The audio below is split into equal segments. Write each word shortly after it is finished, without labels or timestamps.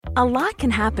A lot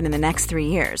can happen in the next 3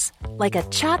 years. Like a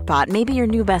chatbot may be your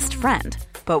new best friend.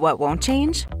 But what won't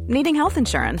change? Needing health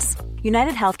insurance.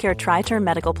 United Healthcare Tri-Term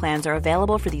Medical Plans are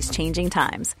available for these changing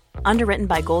times. Underwritten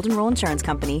by Golden Rule Insurance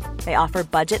Company, they offer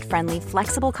budget-friendly,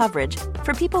 flexible coverage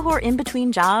for people who are in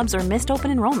between jobs or missed open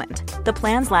enrollment. The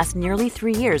plans last nearly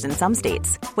 3 years in some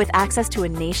states, with access to a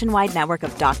nationwide network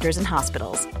of doctors and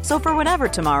hospitals. So for whatever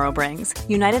tomorrow brings,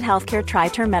 United Healthcare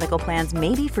Tri-Term Medical Plans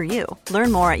may be for you.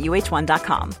 Learn more at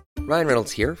uh1.com. Ryan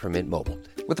Reynolds here from Mint Mobile.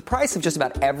 With the price of just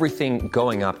about everything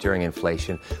going up during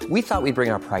inflation, we thought we'd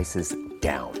bring our prices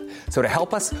down. So to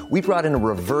help us, we brought in a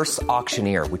reverse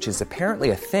auctioneer, which is apparently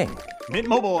a thing. Mint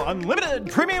Mobile Unlimited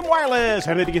Premium Wireless.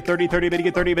 How to get 30, 30, bit to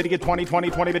get 30, bit to get 20,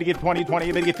 20, 20, bit to get 20,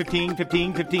 20, bit to get 15,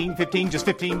 15, 15, 15, just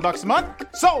 $15 a month?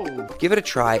 Sold! Give it a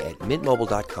try at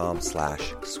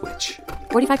mintmobile.com/switch.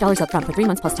 $45 up front for 3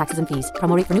 months plus taxes and fees.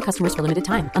 Promo rate for new customers for limited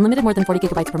time. Unlimited more than 40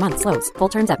 gigabytes per month. Slows full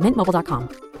terms at mintmobile.com.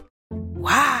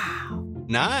 Wow.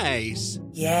 Nice.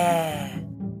 Yeah.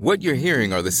 What you're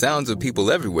hearing are the sounds of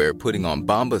people everywhere putting on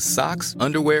Bombas socks,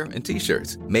 underwear, and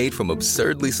T-shirts made from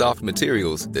absurdly soft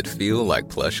materials that feel like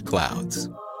plush clouds.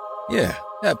 Yeah,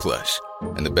 that plush.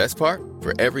 And the best part?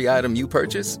 For every item you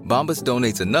purchase, Bombas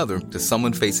donates another to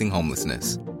someone facing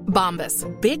homelessness. Bombas.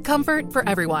 Big comfort for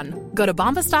everyone. Go to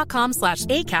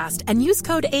bombas.com/ACAST and use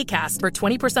code ACAST for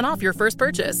 20% off your first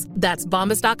purchase. That's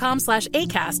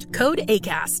bombas.com/ACAST. Code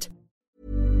ACAST.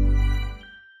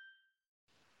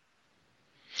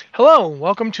 Hello,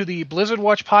 welcome to the Blizzard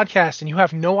Watch podcast, and you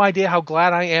have no idea how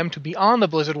glad I am to be on the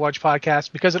Blizzard Watch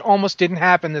podcast because it almost didn't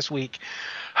happen this week.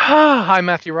 I'm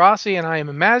Matthew Rossi, and I am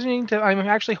imagining that I'm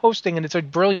actually hosting, and it's a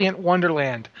brilliant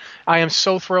wonderland. I am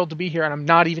so thrilled to be here, and I'm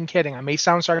not even kidding. I may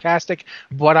sound sarcastic,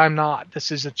 but I'm not. This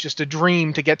is just a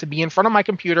dream to get to be in front of my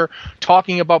computer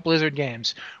talking about Blizzard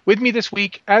games. With me this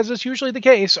week, as is usually the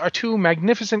case, are two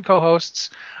magnificent co-hosts.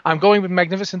 I'm going with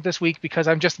magnificent this week because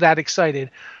I'm just that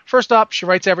excited. First up, she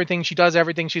writes everything, she does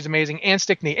everything, she's amazing. Ann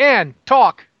Stickney. Ann,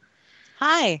 talk!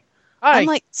 Hi. Hi. I'm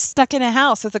like stuck in a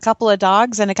house with a couple of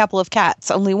dogs and a couple of cats.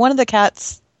 Only one of the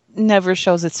cats never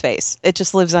shows its face. It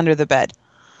just lives under the bed.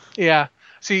 Yeah.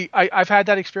 See, I've had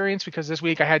that experience because this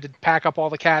week I had to pack up all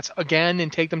the cats again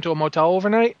and take them to a motel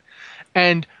overnight.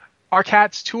 And our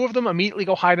cats, two of them, immediately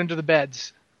go hide under the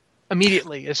beds.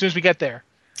 Immediately, as soon as we get there.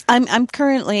 I'm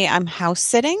house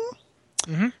sitting.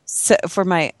 Mm-hmm. So for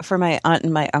my aunt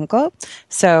and my uncle.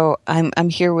 So I'm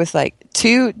here with like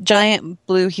two giant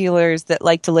blue heelers that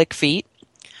like to lick feet.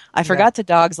 I forgot the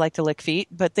dogs like to lick feet,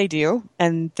 but they do,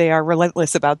 and they are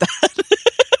relentless about that.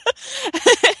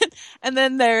 And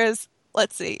then there's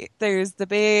the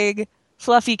big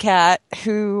fluffy cat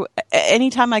who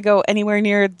anytime I go anywhere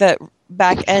near the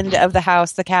back end of the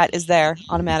house, the cat is there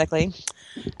automatically.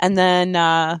 And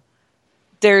then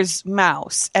there's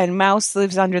Mouse, and Mouse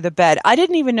lives under the bed. I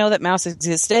didn't even know that Mouse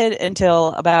existed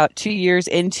until about 2 years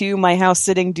into my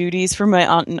house-sitting duties for my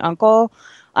aunt and uncle.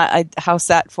 I house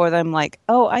sat for them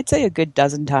I'd say a good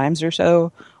dozen times or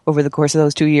so over the course of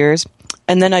those 2 years.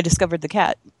 And then I discovered the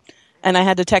cat. And I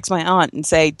had to text my aunt and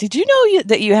say, did you know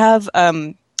that you have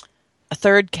a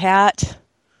third cat?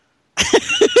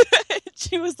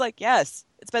 She was like, yes,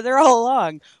 it's been there all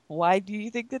along. Why do you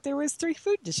think that there was 3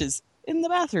 food dishes in the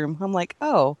bathroom? I'm like,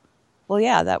 oh, well,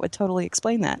 yeah, that would totally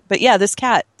explain that. But yeah, this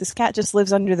cat just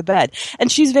lives under the bed,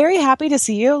 and she's very happy to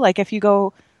see you. Like if you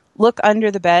go look under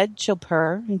the bed, she'll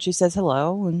purr and she says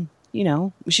hello, and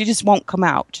she just won't come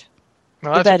out.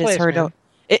 Well, the bed is her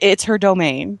it's her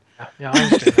domain. Yeah, I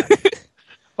understand that.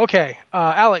 Okay,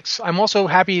 Alex, I'm also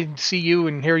happy to see you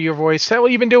and hear your voice. What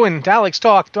have you been doing? Alex,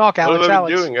 talk, Alex. What have I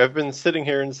been doing? I've been sitting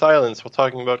here in silence while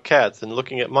talking about cats and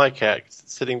looking at my cat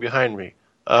sitting behind me.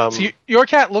 So your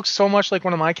cat looks so much like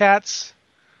one of my cats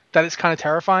that it's kind of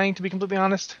terrifying, to be completely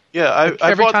honest. Yeah,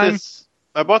 I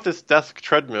bought this desk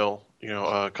treadmill,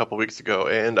 a couple weeks ago,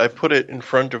 and I put it in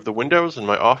front of the windows in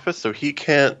my office so he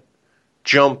can't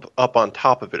jump up on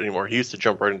top of it anymore. He used to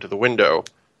jump right into the window.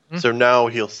 Mm-hmm. So now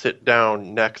he'll sit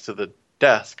down next to the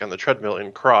desk on the treadmill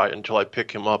and cry until I pick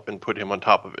him up and put him on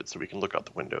top of it so we can look out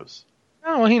the windows.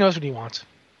 Oh, well, he knows what he wants.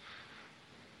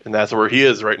 And that's where he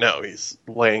is right now. He's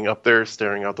laying up there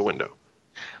staring out the window.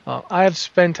 I have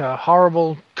spent a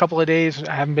horrible couple of days.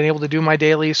 I haven't been able to do my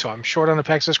daily, so I'm short on the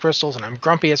Pexus crystals, and I'm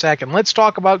grumpy as heck. And let's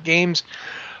talk about games.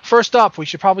 First up, we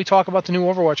should probably talk about the new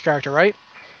Overwatch character, right?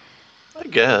 I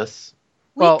guess.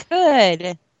 We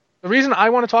could. The reason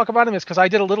I want to talk about him is because I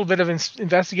did a little bit of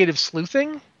investigative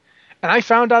sleuthing, and I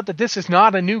found out that this is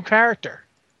not a new character.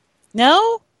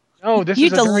 No? No, this you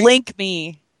is need to link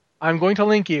me. I'm going to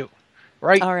link you.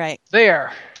 All right.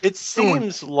 There. It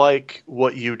seems like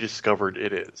what you discovered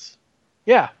it is.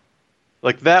 Yeah.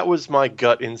 Like, that was my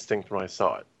gut instinct when I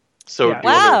saw it. So, Yeah. do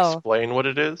you want to explain what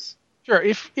it is? Sure.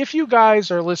 If you guys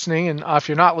are listening, and if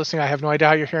you're not listening, I have no idea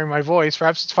how you're hearing my voice.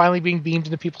 Perhaps it's finally being beamed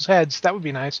into people's heads. That would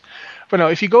be nice. But no,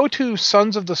 if you go to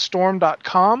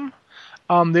sonsofthestorm.com,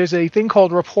 there's a thing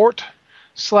called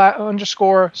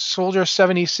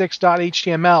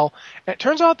report_soldier76.html. And it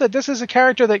turns out that this is a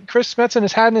character that Chris Metzen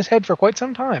has had in his head for quite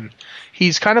some time.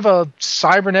 He's kind of a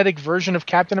cybernetic version of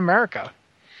Captain America.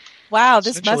 Wow,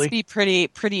 this must be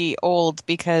pretty old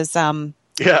because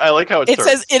yeah, I like how it starts.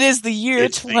 says it is the year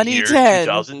It's 2010. The year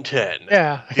 2010.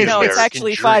 Yeah. No, it's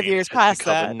actually 5 years past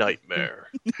that. A nightmare.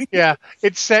 Yeah,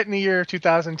 it's set in the year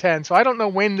 2010. So I don't know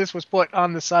when this was put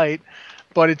on the site,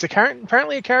 but it's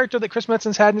apparently a character that Chris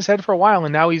Metzen's had in his head for a while,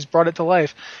 and now he's brought it to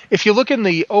life. If you look in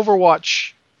the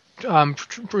Overwatch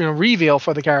reveal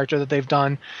for the character that they've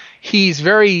done, he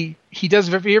does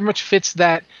very much fits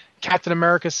that Captain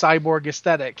America cyborg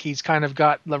aesthetic. He's kind of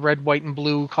got the red, white, and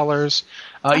blue colors.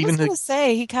 I was going to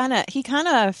say he kind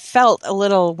of felt a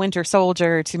little Winter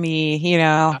Soldier to me,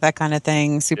 that kind of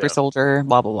thing. Super Soldier,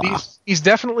 blah blah blah. He's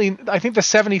definitely. I think the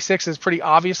 76 is pretty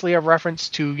obviously a reference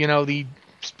to the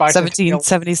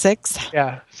 1776.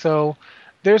 Yeah. So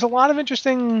there's a lot of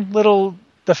interesting little.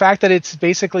 The fact that it's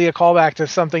basically a callback to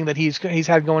something that he's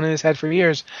had going in his head for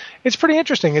years. It's pretty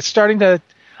interesting. I'm starting to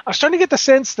get the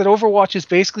sense that Overwatch is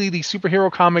basically the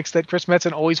superhero comics that Chris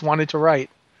Metzen always wanted to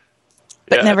write.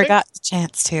 But never got the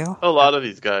chance to. A lot of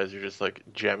these guys are just like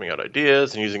jamming out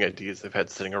ideas and using ideas they've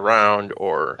had sitting around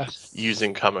or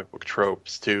using comic book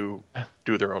tropes to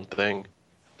do their own thing.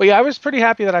 But yeah, I was pretty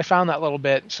happy that I found that little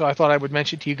bit, so I thought I would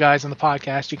mention it to you guys on the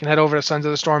podcast. You can head over to Sons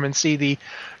of the Storm and see the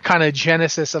kind of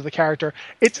genesis of the character.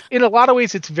 It's in a lot of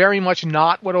ways, it's very much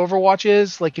not what Overwatch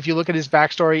is. Like, if you look at his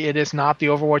backstory, it is not the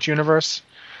Overwatch universe.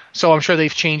 So I'm sure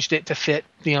they've changed it to fit,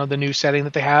 the new setting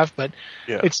that they have. But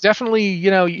it's definitely,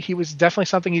 he was definitely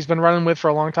something he's been running with for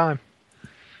a long time.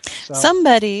 So.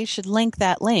 Somebody should link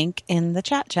that link in the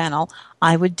chat channel.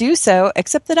 I would do so,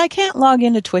 except that I can't log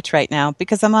into Twitch right now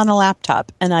because I'm on a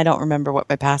laptop and I don't remember what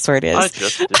my password is. I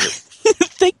just did it.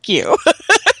 Thank you.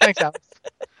 Thanks, Alex.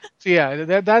 So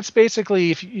yeah, that's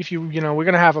basically if you we're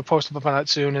gonna have a post up on that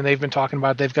soon, and they've been talking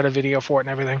about it. They've got a video for it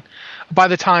and everything. By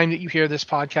the time that you hear this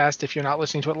podcast, if you're not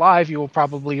listening to it live, you will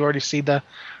probably already see the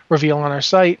reveal on our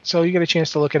site, so you get a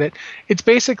chance to look at it. It's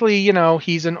basically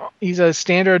he's a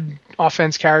standard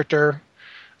offense character,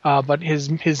 but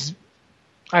his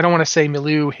I don't want to say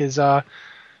milieu, his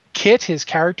kit, his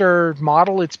character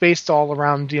model, it's based all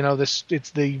around this.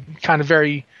 It's the kind of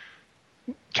very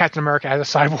Captain America as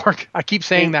a cyborg. I keep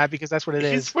saying that because that's what it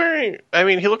is.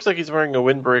 He looks like he's wearing a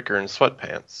windbreaker and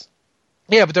sweatpants.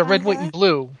 Yeah, but they're red, white, and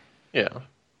blue. Yeah.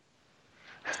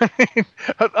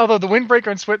 Although the windbreaker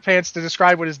and sweatpants to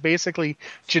describe what is basically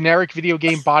generic video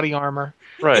game body armor.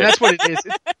 Right. And that's what it is.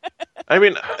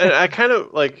 I kind of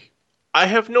I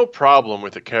have no problem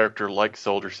with a character like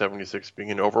Soldier 76 being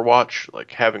in Overwatch,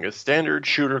 like having a standard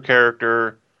shooter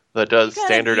character that does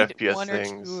standard FPS one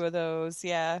things. Or two of those,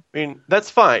 yeah. That's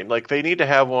fine. Like, they need to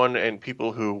have one, and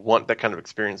people who want that kind of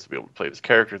experience to be able to play this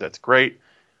character, that's great.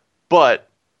 But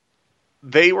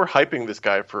they were hyping this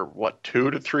guy for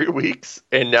 2 to 3 weeks,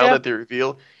 and now that they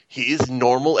reveal he's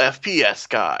normal FPS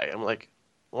guy, I'm like,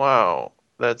 wow,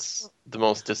 that's the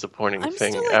most disappointing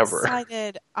thing ever.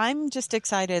 Excited. I'm just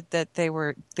excited that they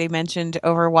mentioned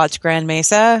Overwatch Grand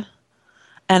Mesa.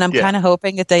 And I'm kind of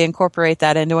hoping that they incorporate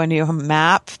that into a new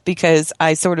map because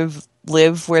I sort of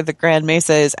live where the Grand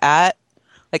Mesa is at.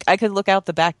 Like, I could look out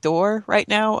the back door right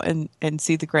now and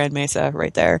see the Grand Mesa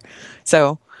right there.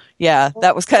 So, yeah,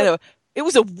 that was it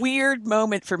was a weird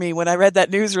moment for me when I read that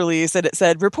news release and it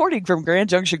said, reporting from Grand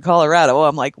Junction, Colorado.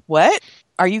 I'm like, what?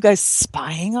 Are you guys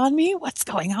spying on me? What's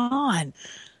going on?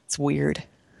 It's weird.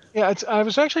 Yeah, I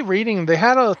was actually reading, they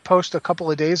had a post a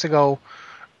couple of days ago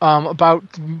about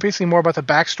basically more about the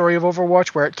backstory of Overwatch,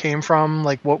 where it came from,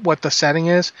 like what the setting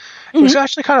is. It was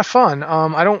actually kind of fun.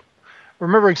 I don't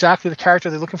remember exactly the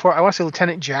character they're looking for. I want to say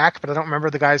Lieutenant Jack, but I don't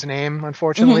remember the guy's name,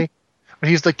 unfortunately. But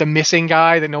he's like the missing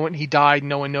guy that he died,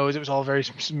 no one knows. It was all very,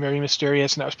 very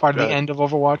mysterious, and that was part of the end of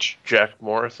Overwatch. Jack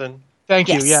Morrison? Thank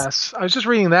you, yes. I was just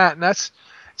reading that, and it's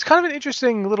kind of an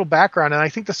interesting little background, and I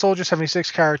think the Soldier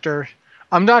 76 character,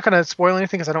 I'm not going to spoil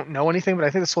anything because I don't know anything, but I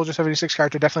think the Soldier 76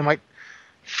 character definitely might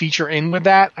feature in with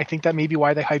that. I think that may be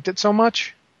why they hyped it so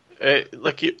much.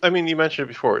 You mentioned it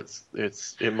before.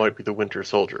 It might be the Winter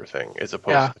Soldier thing as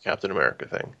opposed to the Captain America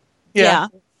thing. Yeah.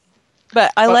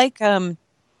 But I liked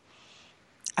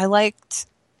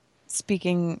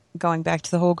going back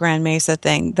to the whole Grand Mesa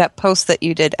thing, that post that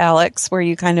you did, Alex, where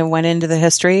you kind of went into the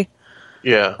history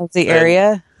of the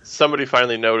area. somebody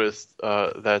finally noticed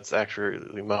that's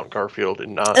actually Mount Garfield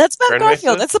and not That's Mount Grand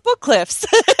Garfield. Mesa. That's the Book Cliffs.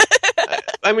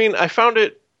 I mean, I found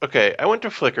it. Okay, I went to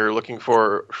Flickr looking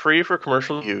for free for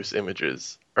commercial use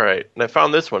images. All right, and I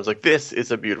found this one. It's like, this is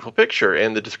a beautiful picture,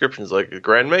 and the description is like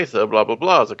Grand Mesa, blah blah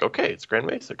blah. I was like, okay, it's Grand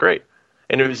Mesa, great.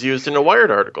 And it was used in a Wired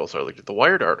article, so I looked at the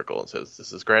Wired article and it says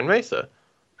this is Grand Mesa.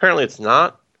 Apparently, it's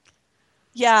not.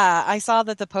 Yeah, I saw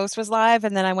that the post was live,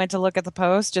 and then I went to look at the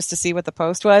post just to see what the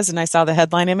post was, and I saw the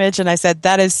headline image, and I said,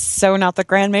 that is so not the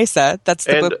Grand Mesa. That's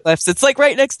the Book Cliffs. It's like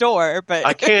right next door, but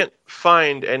I can't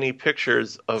find any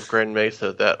pictures of Grand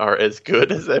Mesa that are as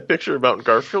good as that picture of Mount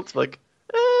Garfield. It's like,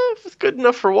 if it's good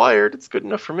enough for Wired, it's good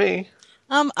enough for me.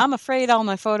 I'm afraid all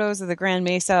my photos of the Grand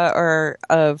Mesa are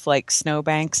of like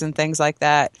snowbanks and things like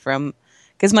that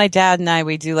because my dad and I,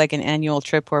 we do like an annual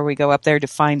trip where we go up there to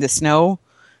find the snow,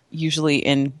 usually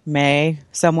in May,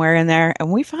 somewhere in there, and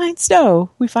we find snow.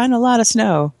 We find a lot of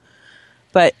snow.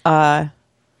 But,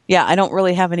 yeah, I don't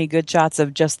really have any good shots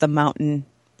of just the mountain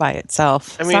by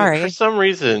itself. I mean, Sorry. for some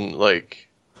reason, like,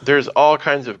 there's all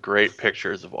kinds of great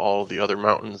pictures of all the other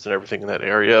mountains and everything in that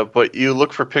area, but you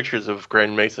look for pictures of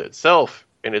Grand Mesa itself,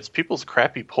 and it's people's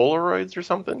crappy Polaroids or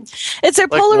something. It's their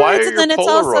like, Polaroids, why are and then your it's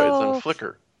Polaroids also... on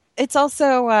Flickr? It's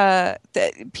also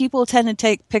people tend to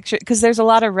take pictures because there's a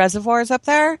lot of reservoirs up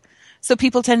there. So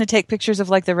people tend to take pictures of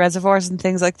like the reservoirs and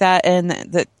things like that, and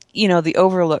the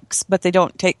overlooks, but they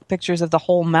don't take pictures of the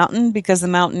whole mountain because the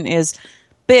mountain is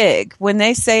big. When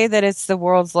they say that it's the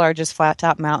world's largest flat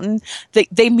top mountain,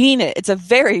 they mean it. It's a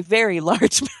very, very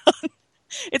large mountain.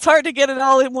 It's hard to get it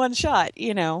all in one shot,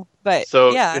 But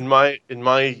so yeah. in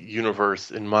my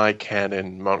universe, in my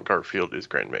canon, Mount Garfield is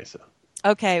Grand Mesa.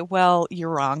 Okay, well,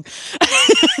 you're wrong.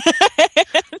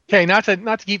 Okay, not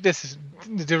to keep this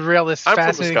derail this I'm from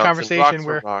fascinating Wisconsin. conversation Rocks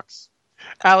where are rocks.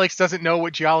 Alex doesn't know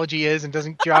what geology is and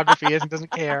geography is and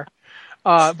doesn't care.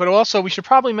 But also, we should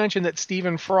probably mention that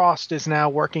Stephen Frost is now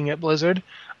working at Blizzard.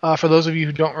 For those of you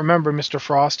who don't remember Mr.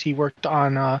 Frost, he worked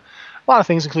on a lot of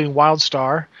things, including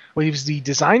WildStar. Well, he was the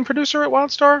design producer at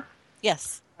WildStar?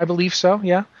 Yes. I believe so,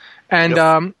 yeah. And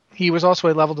Yep. he was also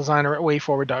a level designer at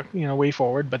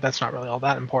WayForward, but that's not really all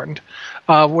that important.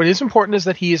 What is important is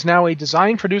that he is now a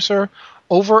design producer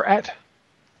over at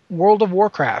World of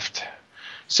Warcraft.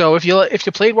 So if you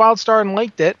played WildStar and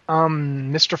liked it,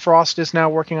 Mr. Frost is now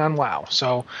working on WoW.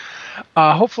 So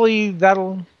hopefully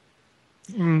that'll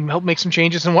help make some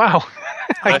changes in WoW.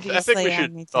 I think we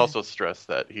should also stress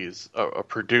that he's a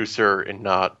producer and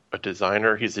not a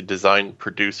designer. He's a design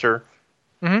producer.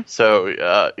 Mm-hmm.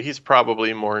 So he's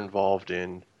probably more involved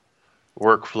in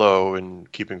workflow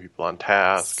and keeping people on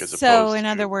task as opposed So, in to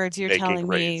other words, you're making telling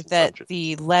me raids and that such.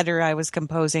 the letter I was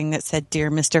composing that said,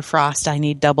 "Dear Mr. Frost, I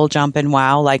need double jump in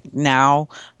WoW," like now,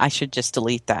 I should just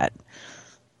delete that.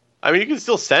 I mean, you can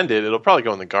still send it. It'll probably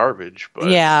go in the garbage, but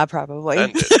Yeah, probably.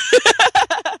 send it.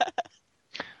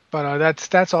 But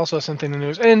that's also something in the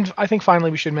news. And I think finally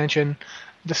we should mention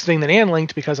this thing that Ann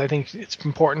linked, because I think it's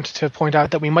important to point out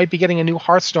that we might be getting a new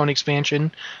Hearthstone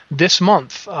expansion this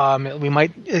month. We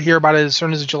might hear about it as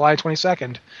soon as July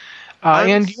 22nd.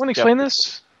 Ann, do you want to explain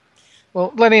this?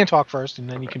 Well, let Ann talk first, and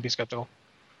then you can be skeptical.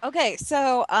 Okay,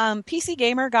 so PC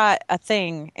Gamer got a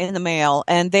thing in the mail,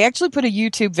 and they actually put a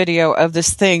YouTube video of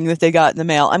this thing that they got in the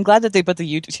mail. I'm glad that they put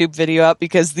the YouTube video up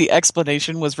because the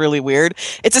explanation was really weird.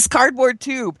 It's this cardboard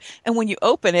tube, and when you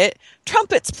open it,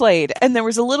 trumpets played, and there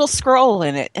was a little scroll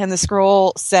in it, and the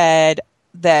scroll said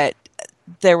that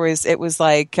it was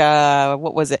like,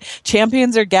 what was it?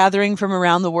 Champions are gathering from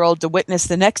around the world to witness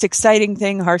the next exciting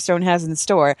thing Hearthstone has in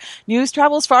store. News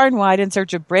travels far and wide in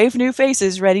search of brave new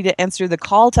faces ready to answer the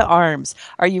call to arms.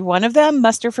 Are you one of them?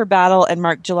 Muster for battle and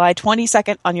mark July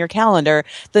 22nd on your calendar.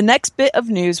 The next bit of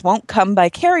news won't come by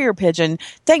carrier pigeon.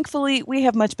 Thankfully, we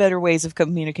have much better ways of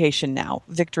communication now.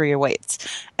 Victory awaits.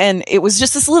 And it was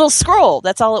just this little scroll.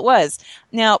 That's all it was.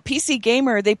 Now, PC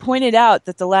Gamer, they pointed out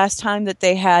that the last time that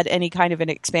they had any kind of an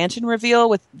expansion reveal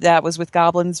was with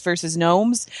Goblins versus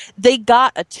Gnomes, they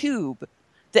got a tube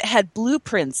that had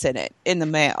blueprints in it in the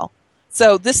mail.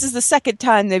 So this is the second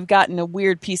time they've gotten a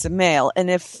weird piece of mail. And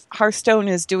if Hearthstone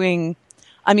is doing,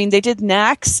 I mean, they did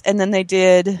Naxx, and then they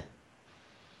did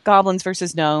Goblins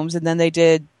versus Gnomes, and then they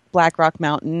did Blackrock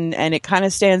Mountain, and it kind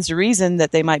of stands to reason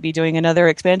that they might be doing another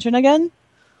expansion again.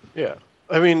 Yeah.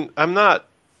 I mean,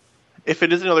 if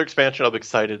it is another expansion, I'll be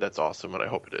excited. That's awesome, and I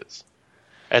hope it is.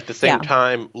 At the same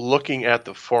time, looking at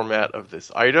the format of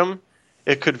this item,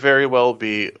 it could very well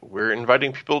be we're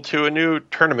inviting people to a new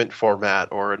tournament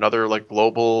format or another like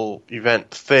global event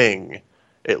thing,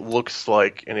 it looks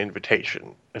like an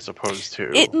invitation as opposed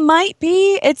to... It might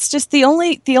be. It's just the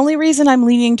only reason I'm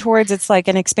leaning towards it's like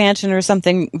an expansion or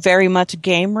something very much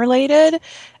game related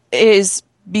is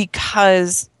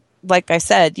because, like I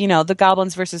said, the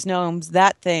Goblins versus Gnomes,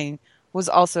 that thing was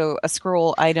also a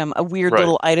scroll item, a weird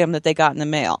little item that they got in the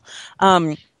mail.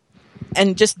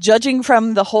 And just judging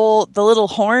from the little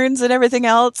horns and everything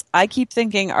else, I keep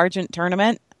thinking Argent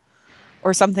Tournament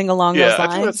or something along those lines. Yeah,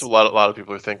 I think that's what a lot of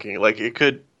people are thinking. Like, it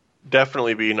could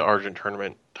definitely be an Argent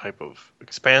Tournament type of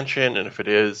expansion, and if it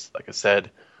is, like I said,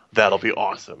 that'll be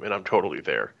awesome, and I'm totally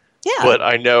there. Yeah. But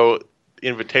I know the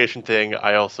invitation thing,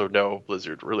 I also know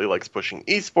Blizzard really likes pushing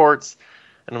esports,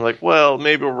 and I'm like, well,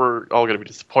 maybe we're all going to be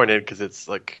disappointed because it's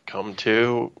like, come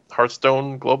to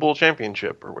Hearthstone Global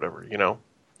Championship or whatever,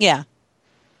 Yeah.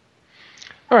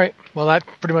 All right. Well, that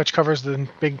pretty much covers the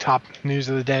big top news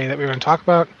of the day that we were going to talk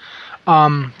about.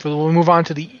 We'll move on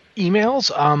to the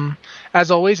emails.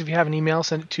 As always, if you have an email,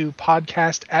 send it to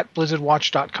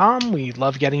podcast@blizzardwatch.com. We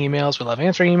love getting emails. We love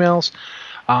answering emails.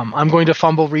 I'm going to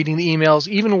fumble reading the emails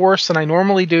even worse than I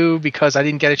normally do because I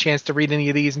didn't get a chance to read any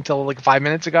of these until like 5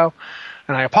 minutes ago.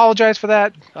 And I apologize for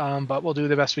that, but we'll do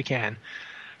the best we can.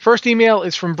 First email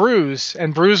is from Bruce,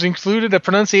 and Bruce included a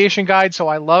pronunciation guide, so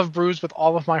I love Bruce with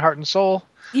all of my heart and soul.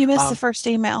 You missed the first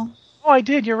email. Oh, I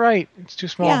did. You're right. It's too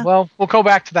small. Yeah. Well, we'll go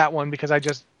back to that one because I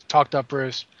just talked up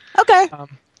Bruce. Okay.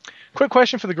 Quick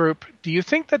question for the group. Do you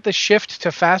think that the shift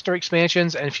to faster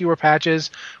expansions and fewer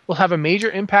patches will have a major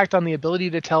impact on the ability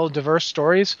to tell diverse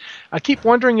stories? I keep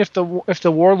wondering if the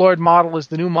Warlord model is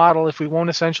the new model, if we won't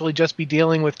essentially just be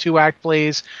dealing with 2-act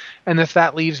plays, and if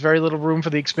that leaves very little room for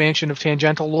the expansion of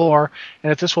tangential lore,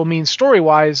 and if this will mean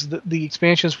story-wise, the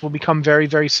expansions will become very,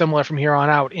 very similar from here on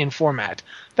out in format.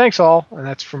 Thanks all, and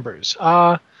that's from Bruce.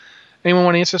 Anyone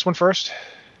want to answer this one first?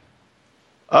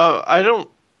 I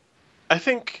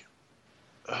think...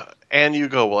 and you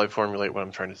go while I formulate what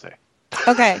I'm trying to say.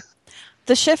 Okay.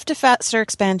 The shift to faster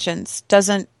expansions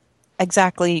doesn't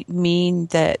exactly mean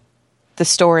that the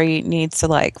story needs to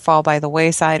like fall by the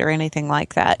wayside or anything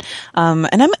like that.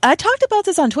 And I talked about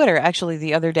this on Twitter actually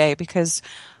the other day because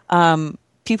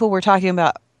people were talking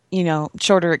about,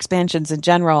 shorter expansions in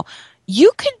general.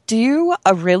 You could do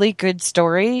a really good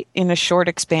story in a short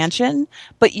expansion,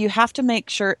 but you have to make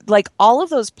sure, like all of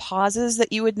those pauses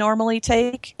that you would normally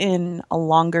take in a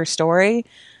longer story,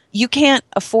 you can't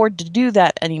afford to do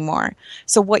that anymore.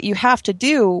 So what you have to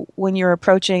do when you're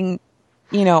approaching,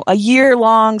 a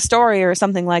year-long story or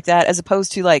something like that, as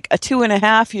opposed to like a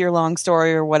 2.5-year-long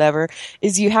story or whatever,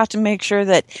 is you have to make sure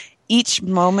that each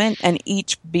moment and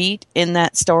each beat in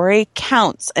that story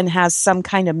counts and has some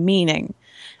kind of meaning.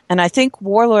 And I think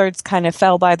Warlords kind of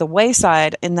fell by the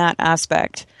wayside in that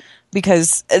aspect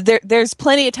because there's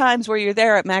plenty of times where you're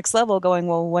there at max level going,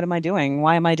 well, what am I doing?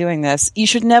 Why am I doing this? You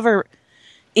should never,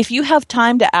 if you have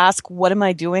time to ask, what am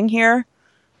I doing here?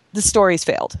 The story's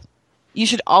failed. You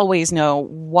should always know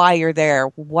why you're there,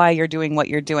 why you're doing what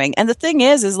you're doing. And the thing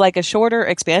is like a shorter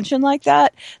expansion like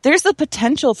that, there's the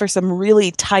potential for some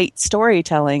really tight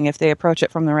storytelling if they approach it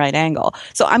from the right angle.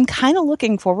 So I'm kind of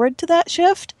looking forward to that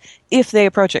shift if they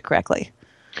approach it correctly.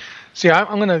 See,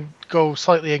 I'm going to go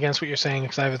slightly against what you're saying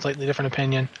because I have a slightly different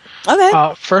opinion.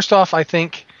 Okay. First off, I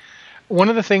think one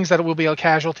of the things that will be a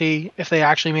casualty if they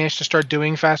actually manage to start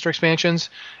doing faster expansions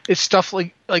is stuff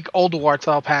like Ulduar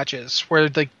style patches where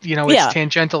it's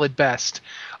tangential at best.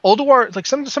 Ulduar, like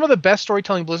some of the best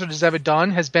storytelling Blizzard has ever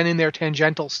done has been in their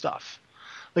tangential stuff.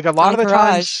 Like a lot of the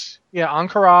times,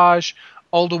 Encourage,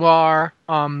 Ulduar,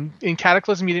 in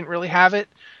Cataclysm you didn't really have it.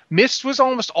 Mist was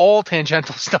almost all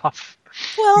tangential stuff.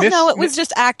 Well, no, it was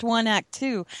just Act 1, Act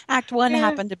 2. Act 1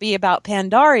 happened to be about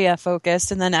Pandaria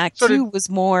focused, and then Act 2 was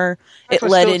more, it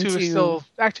led into...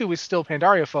 Act 2 was still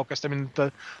Pandaria focused. I mean,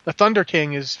 the Thunder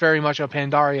King is very much a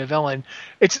Pandaria villain.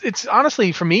 It's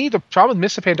honestly, for me, the problem with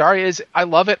Mists of Pandaria is I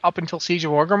love it up until Siege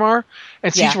of Orgrimmar,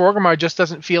 and Siege of Orgrimmar just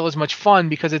doesn't feel as much fun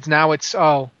because now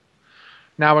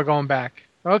we're going back.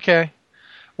 Okay.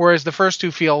 Whereas the first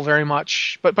two feel very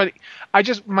much, but I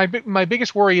just my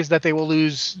biggest worry is that they will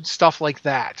lose stuff like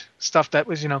that, stuff that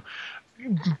was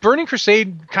Burning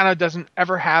Crusade kind of doesn't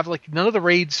ever have none of the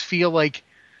raids feel like,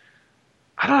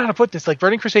 I don't know how to put this,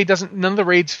 Burning Crusade none of the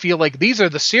raids feel like these are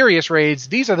the serious raids,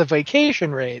 these are the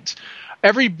vacation raids.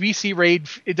 Every BC raid,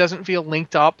 it doesn't feel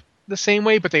linked up the same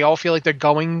way, but they all feel like they're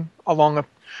going along a.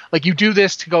 Like you do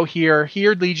this to go here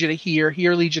leads you to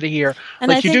here leads you to here.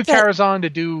 And you do Karazhan to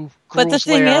do Gruul's But the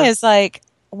thing is,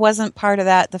 wasn't part of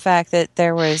that the fact that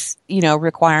there was,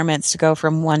 requirements to go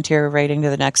from one tier of rating to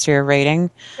the next tier of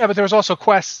rating? Yeah, but there was also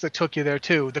quests that took you there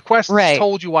too. The quests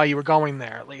told you why you were going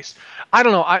there, at least. I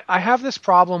don't know. I have this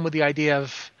problem with the idea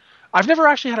I've never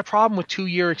actually had a problem with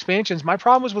 2-year expansions. My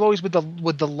problem was always with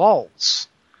the lulls.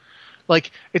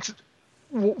 Like it's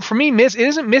for me, Myst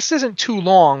isn't too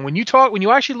long. When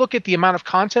you actually look at the amount of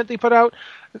content they put out,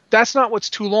 that's not what's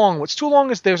too long. What's too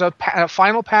long is there's a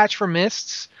final patch for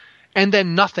Mists, and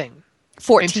then nothing.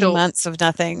 14 months of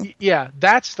nothing. Yeah,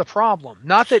 that's the problem.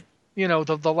 Not that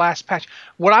the last patch.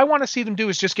 What I want to see them do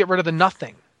is just get rid of the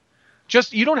nothing.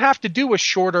 Just you don't have to do a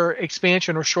shorter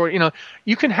expansion or short.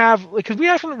 You can have because we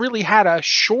haven't really had a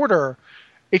shorter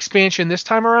expansion this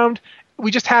time around. We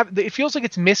just have. It feels like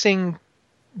it's missing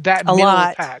that middle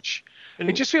patch. And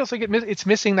it just feels like it's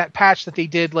missing that patch that they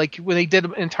did, like when they did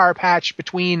an entire patch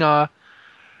between Thunder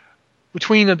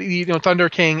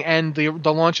King and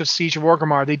the launch of Siege of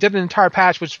Orgrimmar. They did an entire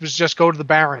patch which was just go to the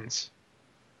Barrens.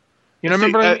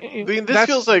 Remember? This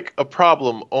feels like a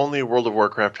problem only World of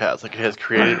Warcraft has. Like it has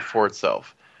created for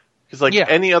itself. Because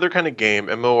any other kind of game,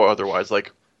 MMO or otherwise,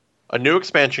 like a new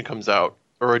expansion comes out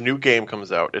or a new game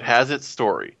comes out, it has its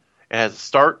story. It has a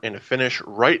start and a finish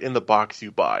right in the box you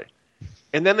buy.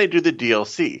 And then they do the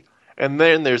DLC. And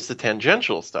then there's the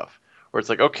tangential stuff. Where it's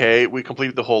like, okay, we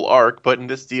completed the whole arc, but in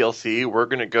this DLC, we're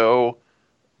going to go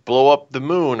blow up the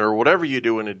moon or whatever you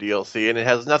do in a DLC, and it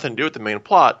has nothing to do with the main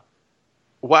plot.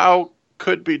 WoW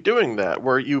could be doing that,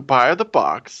 where you buy the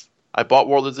box. I bought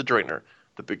Warlords of Draenor.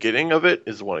 The beginning of it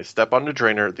is when I step onto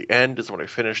Draenor. The end is when I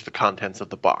finish the contents of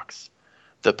the box.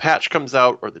 The patch comes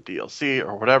out, or the DLC,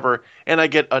 or whatever, and I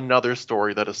get another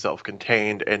story that is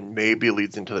self-contained and maybe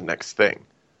leads into the next thing.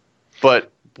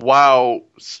 But WoW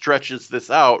stretches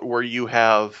this out where you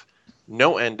have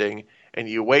no ending, and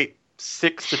you wait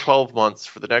 6 to 12 months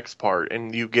for the next part,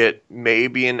 and you get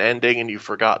maybe an ending, and you've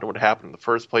forgotten what happened in the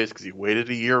first place because you waited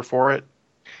a year for it.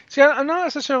 See, I'm not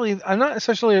necessarily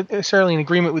in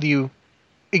agreement with you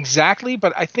exactly,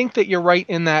 but I think that you're right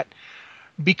in that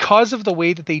because of the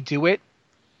way that they do it,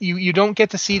 you don't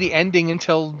get to see the ending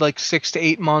until like 6 to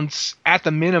 8 months at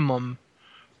the minimum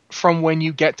from when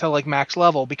you get to like max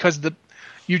level, because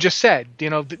you just said,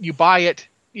 you buy it,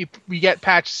 you get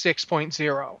patch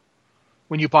 6.0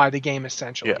 when you buy the game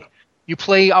essentially. Yeah. You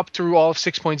play up through all of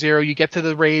 6.0, you get to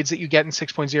the raids that you get in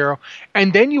 6.0,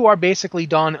 and then you are basically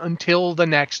done until the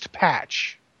next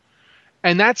patch.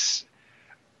 And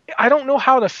I don't know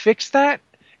how to fix that.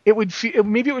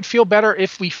 Maybe it would feel better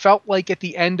if we felt like at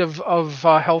the end of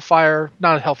the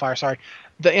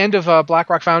end of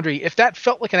Blackrock Foundry, if that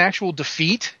felt like an actual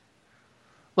defeat.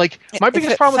 Like my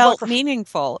biggest problem felt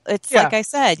meaningful. It's like I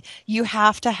said, you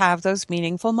have to have those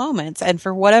meaningful moments, and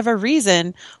for whatever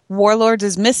reason, Warlords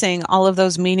is missing all of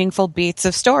those meaningful beats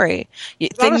of story.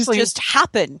 Things just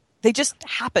happen. They just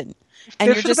happen.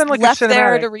 And you're just left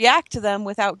there to react to them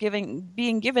without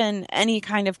being given any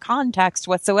kind of context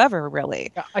whatsoever,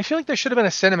 really. Yeah, I feel like there should have been a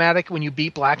cinematic when you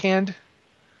beat Blackhand.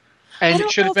 And I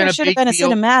don't know if there should have been a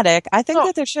cinematic. I think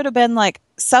that there should have been like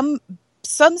some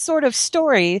sort of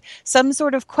story, some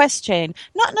sort of quest chain,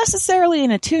 not necessarily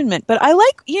an attunement, but I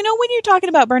like, when you're talking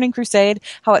about Burning Crusade,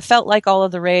 how it felt like all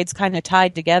of the raids kind of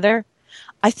tied together.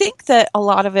 I think that a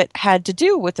lot of it had to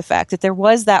do with the fact that there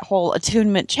was that whole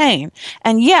attunement chain.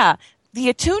 And yeah, the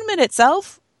attunement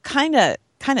itself kind of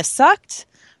sucked,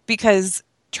 because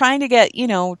trying to get,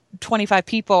 25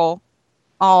 people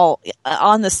all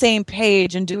on the same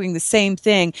page and doing the same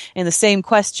thing in the same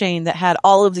quest chain that had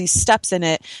all of these steps in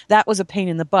it, that was a pain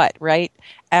in the butt, right?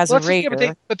 As a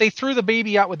raider. But they threw the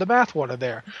baby out with the bathwater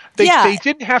there. They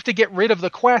didn't have to get rid of the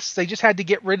quests. They just had to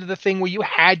get rid of the thing where you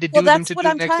had to do them to do the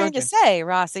next dungeon. Well, that's what I'm trying to say,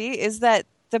 Rossi, is that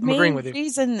the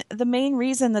main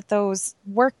reason that those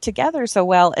worked together so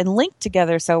well and linked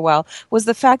together so well was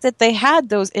the fact that they had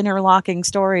those interlocking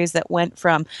stories that went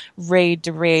from raid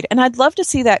to raid. And I'd love to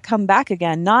see that come back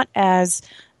again, not as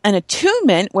an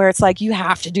attunement where it's like you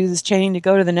have to do this chain to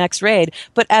go to the next raid,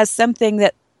 but as something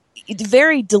that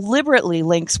very deliberately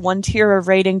links one tier of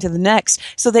raiding to the next,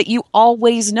 so that you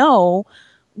always know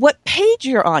what page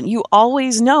you're on. You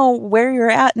always know where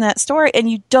you're at in that story, and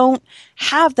you don't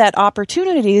have that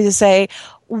opportunity to say,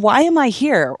 why am I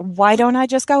here? Why don't I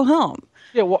just go home?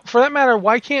 Yeah, well, for that matter,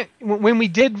 why can't, when we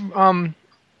did, I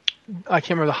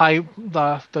can't remember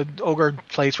the Ogre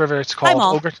place, whatever it's called. High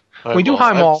Mall. We do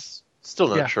High Mall.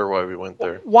 Still not sure why we went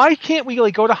there. Why can't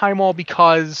we go to High Mall?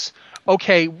 Because,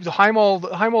 okay, the High Mall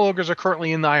Ogres are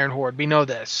currently in the Iron Horde. We know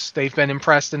this. They've been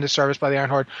impressed and disserviced by the Iron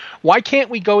Horde. Why can't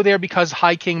we go there because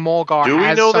High King Mulgar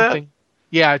has something? That?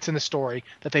 Yeah, it's in the story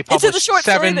that they published. It's in the short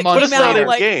 7 story months that came later.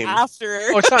 out game. After.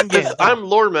 Oh, it's not in game. I'm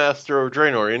Lord Master of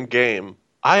Draenor in game.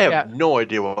 I have no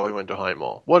idea why we went to High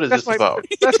Mall. What is this about?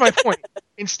 That's my point.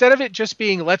 Instead of it just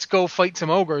being, let's go fight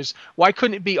some ogres, why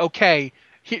couldn't it be, okay,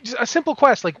 just a simple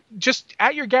quest, like just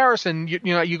at your garrison,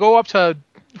 you go up to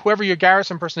whoever your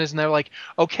garrison person is, and they're like,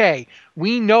 okay,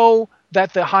 we know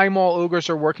that the High Maul ogres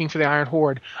are working for the Iron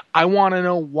Horde. I want to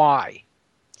know why.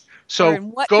 So or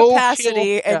in what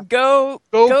capacity, go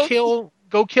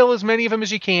kill as many of them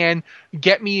as you can.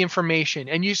 Get me information,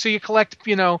 and you collect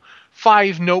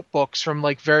 5 notebooks from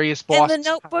like various bosses. And the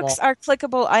notebooks are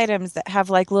clickable items that have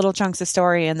like little chunks of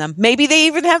story in them. Maybe they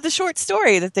even have the short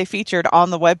story that they featured on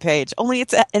the webpage. Only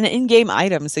it's an in-game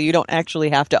item, so you don't actually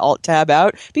have to alt-tab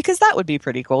out, because that would be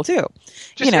pretty cool too.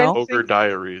 Just Ogre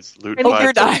Diaries.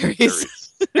 Ogre Diaries.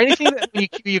 Anything that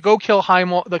you go kill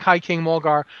the High King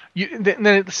Mulgar, then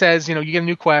it says, you get a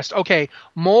new quest. Okay,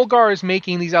 Mulgar is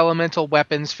making these elemental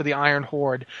weapons for the Iron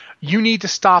Horde. You need to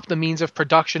stop the means of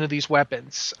production of these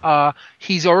weapons.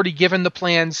 He's already given the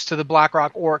plans to the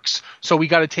Blackrock Orcs, so we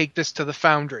got to take this to the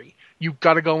Foundry. You've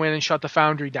got to go in and shut the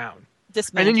Foundry down.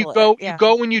 Dismantle and then you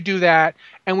go and you do that,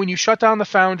 and when you shut down the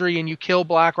Foundry and you kill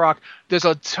Blackrock, there's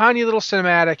a tiny little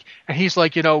cinematic, and he's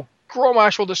like,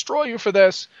 Grommash will destroy you for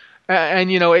this.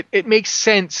 And it makes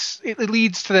sense. It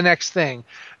leads to the next thing.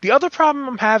 The other problem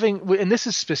I'm having, and this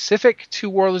is specific to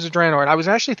Warlords of Draenor, and I was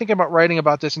actually thinking about writing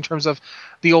about this in terms of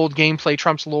the old gameplay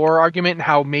trumps lore argument, and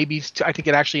how maybe I think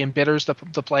it actually embitters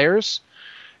the players,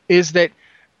 is that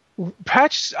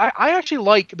I actually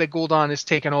like that Gul'dan is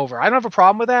taken over. I don't have a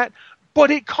problem with that,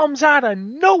 but it comes out of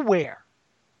nowhere.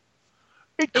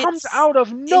 It comes out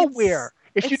of nowhere.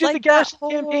 If you did the Garrison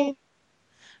campaign,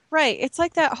 right? It's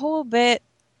like that whole bit.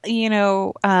 In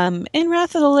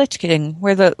Wrath of the Lich King,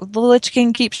 where the Lich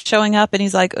King keeps showing up and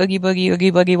he's like, oogie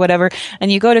boogie, whatever.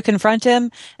 And you go to confront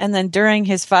him, and then during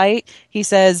his fight, he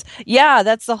says, yeah,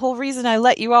 that's the whole reason I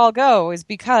let you all go, is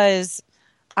because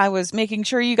I was making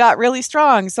sure you got really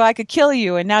strong so I could kill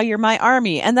you, and now you're my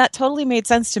army. And that totally made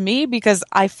sense to me, because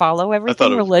I follow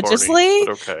everything religiously. Corny,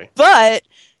 but okay. But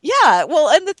yeah, well,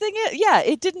 and the thing is,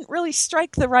 it didn't really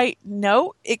strike the right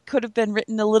note. It could have been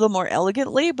written a little more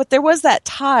elegantly, but there was that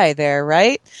tie there,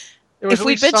 right? If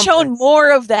we'd been shown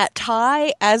more of that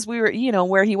tie as we were,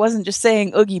 where he wasn't just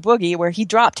saying oogie boogie, where he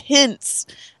dropped hints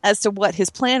as to what his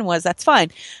plan was, that's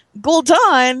fine.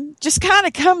 Gul'dan just kind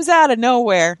of comes out of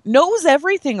nowhere, knows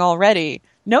everything already,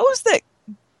 knows that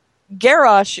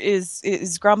Garrosh is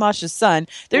Gromash's son.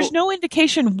 There's no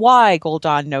indication why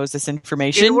Gul'dan knows this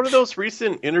information. In one of those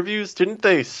recent interviews, didn't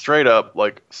they straight up,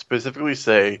 specifically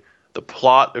say the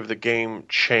plot of the game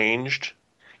changed?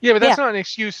 Yeah, but that's not an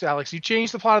excuse, Alex. You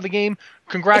changed the plot of the game.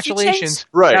 Congratulations.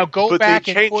 Right. Now go back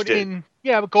and put in.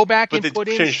 Yeah, but go back and put in stuff. But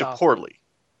they changed it poorly.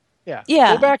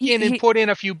 Yeah. Go back in and put in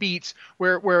a few beats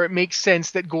where it makes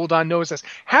sense that Gul'dan knows this.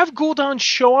 Have Gul'dan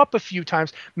show up a few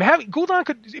times. Gul'dan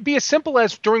could be as simple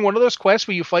as during one of those quests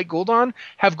where you fight Gul'dan,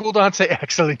 have Gul'dan say,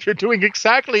 excellent, you're doing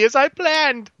exactly as I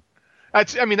planned.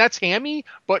 That's hammy,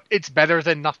 but it's better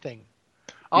than nothing.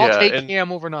 I'll take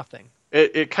ham over nothing.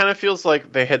 It kind of feels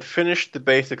like they had finished the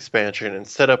base expansion and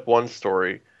set up one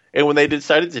story, and when they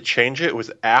decided to change it, it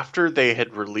was after they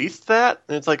had released that,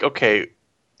 and it's like, okay,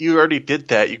 you already did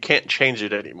that. You can't change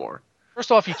it anymore. First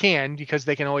off, you can, because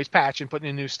they can always patch and put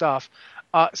in new stuff.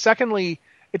 Secondly,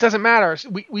 it doesn't matter.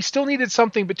 We still needed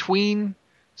something between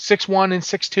 6.1 and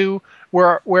 6.2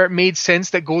 where it made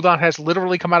sense that Gul'dan has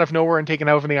literally come out of nowhere and taken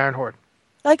over the Iron Horde.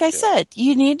 Like I said,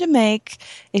 you need to make,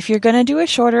 if you're going to do a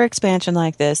shorter expansion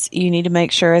like this, you need to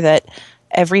make sure that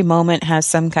every moment has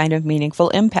some kind of meaningful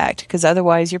impact, because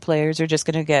otherwise your players are just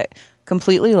going to get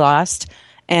completely lost,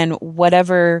 and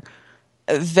whatever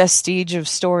vestige of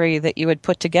story that you would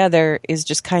put together is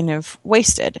just kind of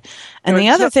wasted. And the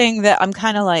other thing that I'm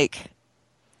kind of like,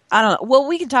 I don't know. Well,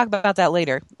 we can talk about that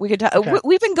later. We could. Okay.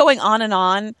 We've been going on and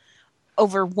on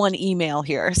over one email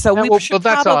here, so we should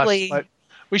probably. Us,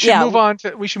 we should move on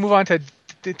to. We should move on to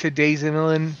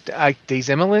Dayzimilin.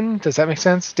 Dayzimilin. Does that make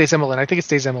sense? Dayzimilin. I think it's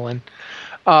Dayzimilin.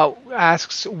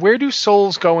 Asks, where do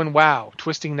souls go in WoW?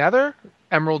 Twisting Nether,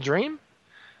 Emerald Dream.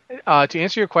 To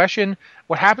answer your question,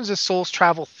 what happens is souls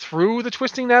travel through the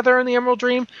Twisting Nether and the Emerald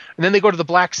Dream, and then they go to the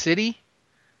Black City.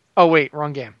 Oh wait,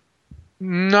 wrong game.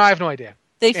 No, I have no idea.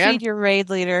 They feed your raid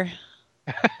leader.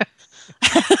 I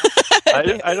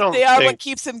don't. They are what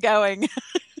keeps him going.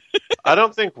 I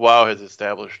don't think WoW has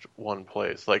established one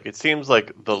place. It seems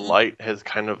like the light has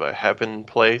kind of a heaven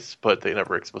place, but they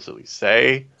never explicitly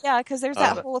say. Yeah, because there's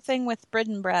that whole thing with Bread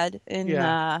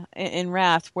in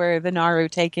Wrath, where the Naru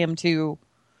take him to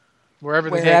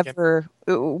wherever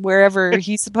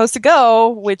he's supposed to go.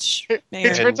 Which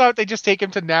it turns out they just take him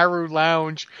to Naru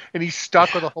Lounge, and he's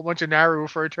stuck with a whole bunch of Naru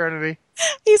for eternity.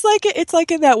 It's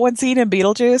like in that one scene in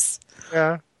Beetlejuice.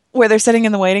 Yeah. Where they're sitting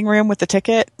in the waiting room with the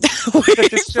ticket.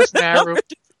 It's just Naru.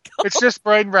 It's just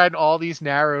bright and red and all these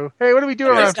narrow. Hey, what do we do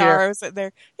around here? Sitting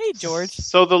there. Hey, George.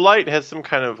 So the light has some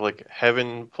kind of like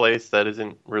heaven place that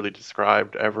isn't really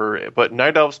described ever, but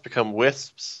night elves become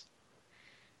wisps,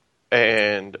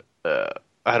 and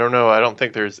I don't know. I don't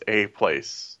think there's a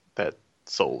place that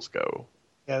souls go.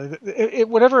 Yeah,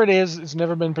 whatever it is, it's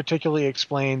never been particularly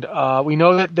explained. We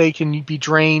know that they can be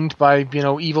drained by,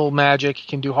 evil magic,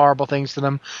 can do horrible things to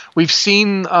them. We've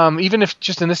seen, even if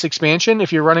just in this expansion,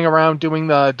 if you're running around doing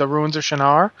the ruins of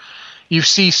Shannara, you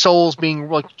see souls being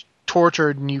like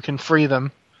tortured and you can free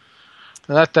them.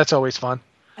 And that's always fun.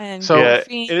 And so, and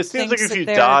it seems like if you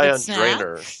die on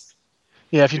Draenor,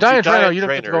 if you die on Draenor, you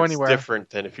don't have to go anywhere. It's different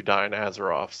than if you die on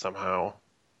Azeroth somehow.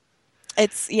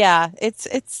 It's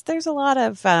there's a lot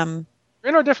of Draenor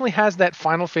definitely has that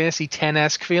Final Fantasy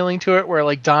X-esque feeling to it, where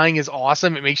like dying is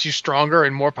awesome. It makes you stronger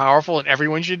and more powerful, and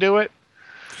everyone should do it.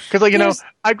 Because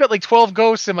I've got like 12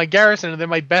 ghosts in my garrison, and they're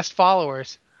my best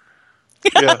followers.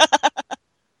 Yeah.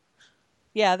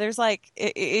 Yeah, there's like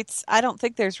it's. I don't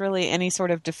think there's really any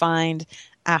sort of defined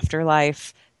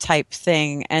afterlife type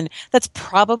thing, and that's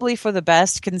probably for the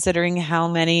best considering how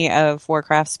many of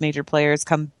Warcraft's major players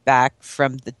come back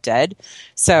from the dead.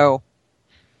 So,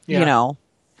 we know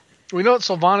that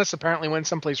Sylvanas apparently went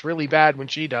someplace really bad when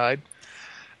she died,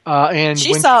 and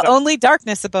she saw only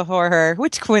darkness before her,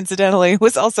 which coincidentally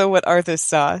was also what Arthas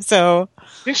saw. So,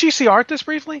 didn't she see Arthas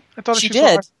briefly? I thought she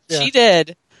did. She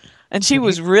did, and she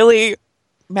was really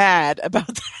mad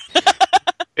about that.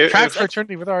 Tracks for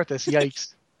eternity with Arthas.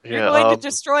 Yikes. You're going to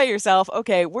destroy yourself.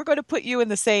 Okay, we're going to put you in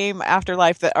the same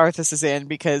afterlife that Arthas is in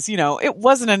because, it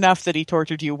wasn't enough that he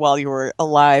tortured you while you were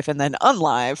alive and then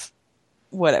unlive.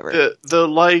 Whatever. The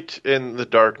light and the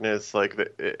darkness, like,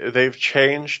 they've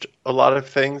changed a lot of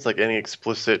things, like any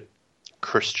explicit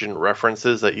Christian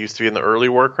references that used to be in the early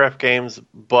Warcraft games,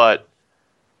 but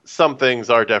some things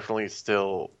are definitely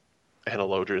still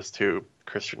analogous to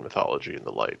Christian mythology in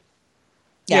the light.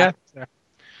 Yeah.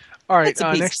 All right,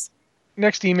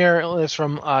 Next email is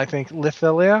from, I think,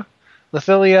 Lithilia.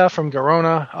 Lithilia from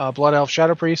Garona, Blood Elf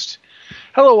Shadow Priest.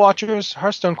 Hello, Watchers.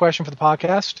 Hearthstone question for the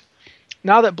podcast.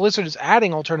 Now that Blizzard is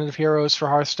adding alternative heroes for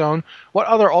Hearthstone, what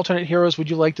other alternate heroes would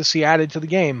you like to see added to the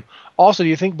game? Also, do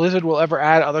you think Blizzard will ever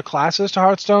add other classes to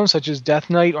Hearthstone, such as Death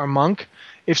Knight or Monk?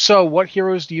 If so, what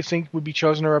heroes do you think would be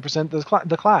chosen to represent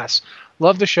the class?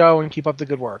 Love the show and keep up the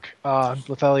good work.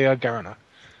 Lithilia Garona.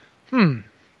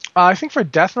 I think for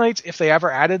Death Knights, if they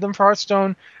ever added them for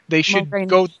Hearthstone, they should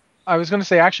go... I was going to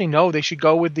say, actually, no, they should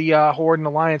go with the Horde and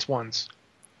Alliance ones.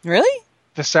 Really?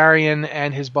 Visarion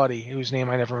and his buddy, whose name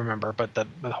I never remember, but the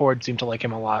Horde seemed to like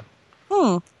him a lot.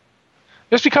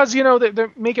 Just because, they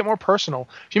make it more personal.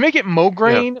 If you make it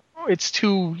Mograine, he's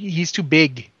too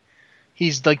big.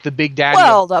 He's like the big daddy.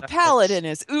 Well, the Paladin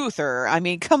is Uther. I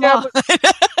mean, come on.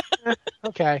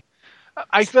 Okay.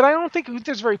 I don't think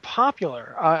Uther's very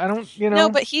popular. I don't, No,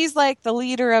 but he's like the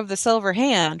leader of the Silver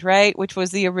Hand, right? Which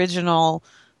was the original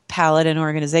Paladin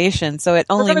organization. So it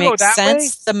only makes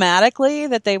sense thematically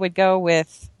that they would go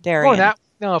with Darian.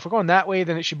 If we're going that way,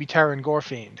 then it should be Terran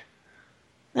Gorefiend.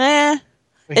 It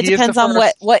depends on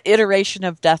what iteration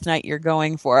of Death Knight you're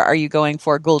going for. Are you going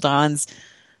for Gul'dan's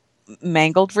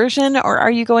mangled version, or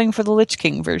are you going for the Lich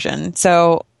King version?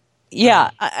 So,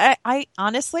 yeah, I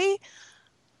honestly...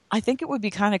 I think it would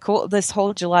be kind of cool, this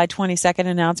whole July 22nd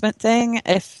announcement thing,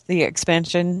 if the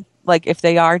expansion, like if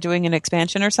they are doing an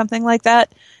expansion or something like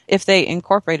that, if they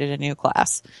incorporated a new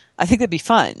class. I think that'd be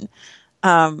fun.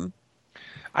 I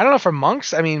don't know for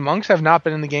monks. I mean, monks have not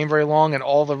been in the game very long, and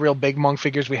all the real big monk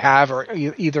figures we have are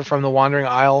either from the Wandering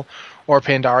Isle or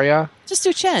Pandaria. Just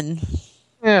do Chen.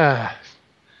 Yeah.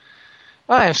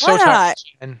 I am so tired of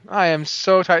Chen. I am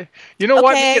so tired. You know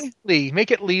what? Make it Lee.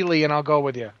 Make it Lily, and I'll go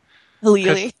with you.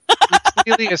 Lily.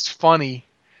 Lily is funny.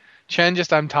 Chen,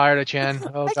 I'm tired of Chen.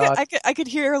 Oh, God. I could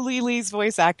hear Lily's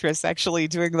voice actress actually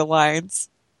doing the lines.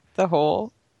 The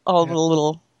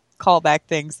little callback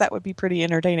things. That would be pretty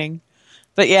entertaining.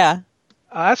 But yeah.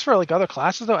 As for like other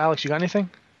classes, though, Alex, you got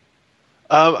anything?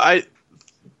 I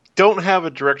don't have a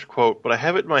direct quote, but I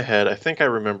have it in my head. I think I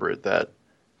remember it, that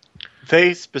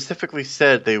they specifically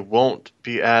said they won't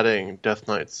be adding Death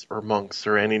Knights or Monks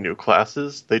or any new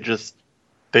classes. They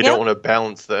don't want to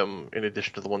balance them in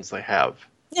addition to the ones they have.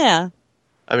 Yeah.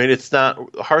 I mean, it's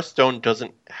not... Hearthstone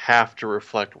doesn't have to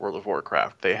reflect World of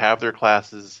Warcraft. They have their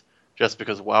classes. Just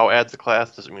because WoW adds a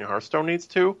class doesn't mean Hearthstone needs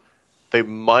to. They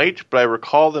might, but I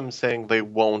recall them saying they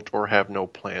won't or have no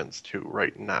plans to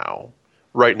right now.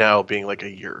 Right now being like a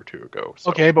year or two ago.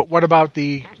 So. Okay, but what about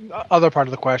the other part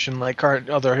of the question, like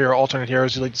alternate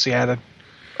heroes you'd like to see added?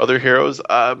 Other heroes?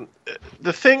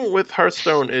 The thing with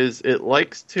Hearthstone is it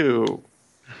likes to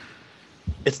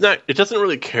It doesn't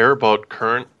really care about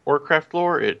current Warcraft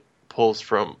lore. It pulls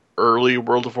from early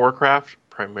World of Warcraft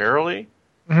primarily.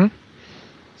 Mm-hmm.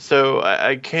 So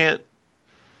I can't.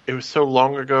 It was so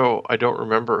long ago. I don't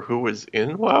remember who was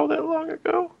in WoW that long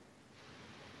ago.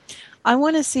 I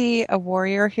want to see a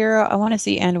warrior hero. I want to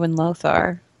see Anduin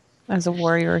Lothar as a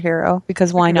warrior hero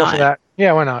because why not? That.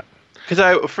 Yeah, why not?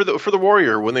 Because for the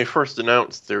warrior, when they first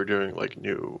announced they were doing like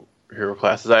new hero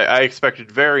classes, I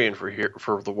expected Varian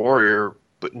for the warrior,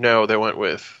 but no, they went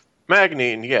with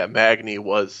Magni, and yeah, Magni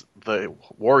was the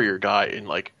warrior guy in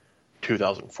like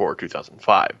 2004,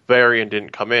 2005. Varian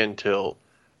didn't come in till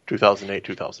 2008,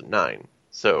 2009.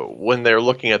 So when they're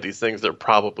looking at these things, they're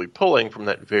probably pulling from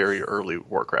that very early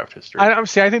Warcraft history. I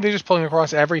think they're just pulling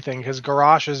across everything because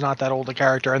Garrosh is not that old a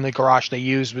character, and the Garrosh they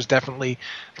used was definitely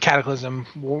Cataclysm.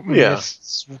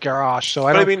 Garrosh. So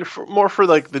I mean, more for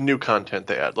like the new content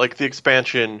they had, like the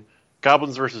expansion,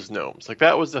 Goblins versus Gnomes. Like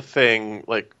that was the thing.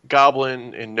 Like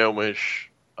Goblin and Gnomish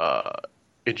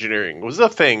engineering was a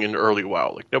thing in early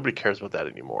WoW. Like nobody cares about that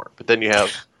anymore. But then you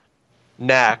have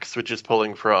Nax, which is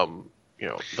pulling from.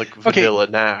 Like vanilla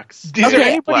Nax. Is there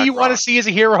anybody you want to see as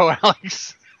a hero,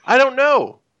 Alex? I don't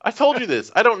know. I told you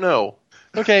this. I don't know.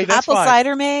 Okay, that's Apple fine.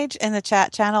 Cider Mage in the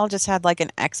chat channel just had like an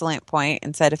excellent point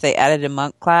and said if they added a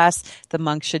monk class, the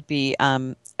monk should be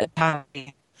from.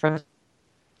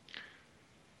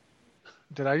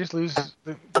 Did I just lose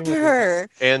the her?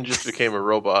 And just became a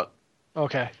robot.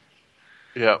 Okay.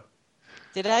 Yeah.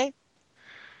 Did I?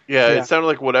 Yeah, it sounded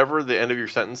like whatever the end of your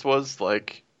sentence was,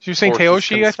 like. She was saying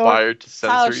Taoshi, I thought? Conspired to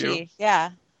censor Taoshi, you.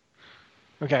 yeah.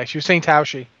 Okay, she was saying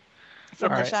Taoshi.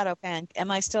 From the Shadow Pen.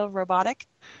 Am I still robotic?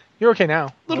 You're okay now.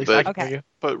 A little bit. Okay.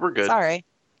 But we're good. Sorry.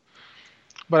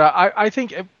 But I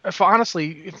think, if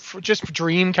honestly, just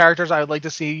dream characters I would like to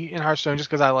see in Hearthstone just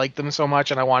because I like them so much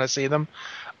and I want to see them.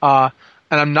 And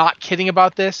I'm not kidding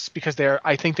about this because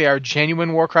I think they are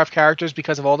genuine Warcraft characters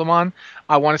because of Alderaan.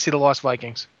 I want to see the Lost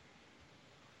Vikings.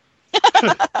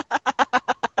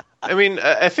 I mean,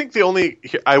 I think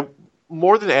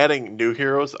more than adding new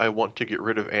heroes, I want to get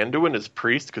rid of Anduin as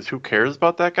priest because who cares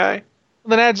about that guy?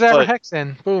 Then add Zabra Hex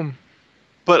in. Boom.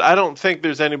 But I don't think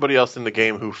there's anybody else in the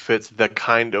game who fits the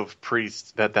kind of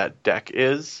priest that deck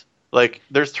is. Like,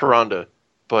 there's Tyrande,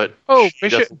 but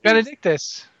Bishop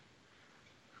Benedictus.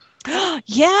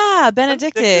 Yeah,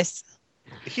 Benedictus.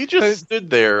 He just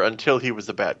stood there until he was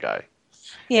a bad guy.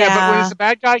 Yeah, but when he's a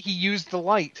bad guy, he used the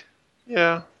light.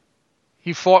 Yeah.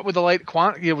 He fought with the light.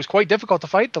 It was quite difficult to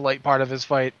fight the light part of his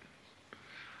fight.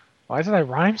 Why did I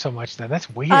rhyme so much then? That's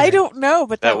weird. I don't know,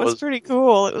 but that was pretty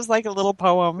cool. It was like a little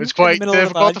poem. It's quite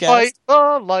difficult to fight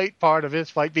the light part of his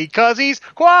fight because he's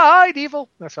quite evil.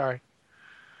 No, sorry.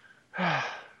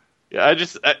 Yeah,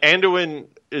 Anduin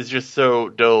is just so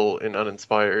dull and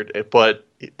uninspired, but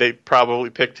they probably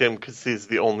picked him because he's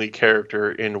the only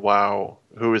character in WoW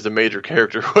who is a major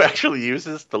character who actually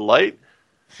uses the light.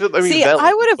 I mean, See, Velen,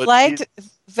 I would have liked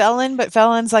Velen, but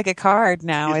Velen's like a card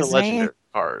now, he's isn't a legendary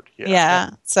card.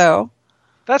 Yeah, so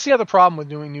that's the other problem with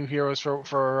doing new heroes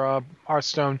for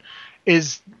Hearthstone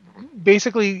is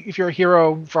basically if you're a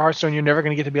hero for Hearthstone, you're never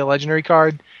going to get to be a legendary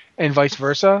card, and vice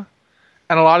versa.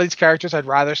 And a lot of these characters I'd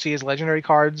rather see as legendary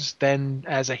cards than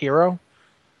as a hero.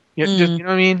 You know what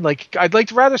I mean? Like, I'd like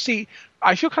to rather see...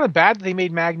 I feel kind of bad that they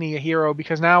made Magni a hero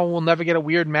because now we'll never get a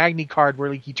weird Magni card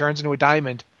where he turns into a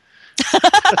diamond.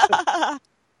 That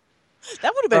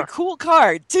would have been a cool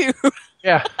card, too.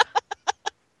 Yeah.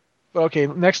 Okay,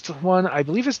 next one, I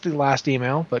believe it's the last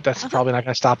email, but that's probably not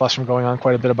going to stop us from going on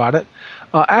quite a bit about it.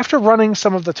 After running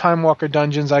some of the Time Walker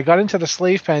dungeons, I got into the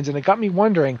slave pens, and it got me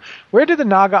wondering, where did the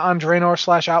Naga on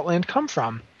Draenor / Outland come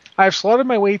from? I have slaughtered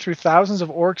my way through thousands of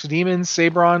orcs, demons,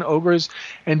 Sabron, ogres,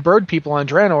 and bird people on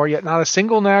Draenor, yet not a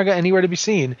single Naga anywhere to be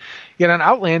seen. Yet on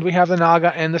Outland, we have the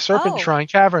Naga and the Serpent Shrine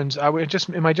Caverns. Am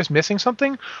I just missing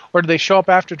something? Or did they show up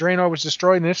after Draenor was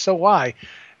destroyed, and if so, why?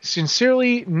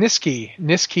 Sincerely,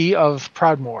 Niski of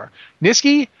Proudmoore.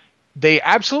 Niski, they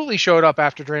absolutely showed up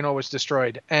after Draenor was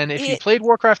destroyed. And if you played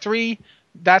Warcraft 3,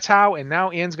 that's how, and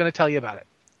now Ian's going to tell you about it.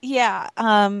 Yeah,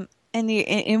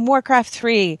 in Warcraft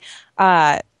 3,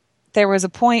 there was a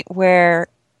point where,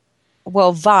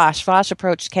 Vosh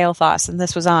approached Kael'thas, and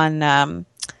this was on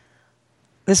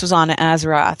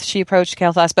Azeroth. She approached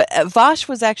Kael'thas, but Vosh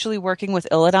was actually working with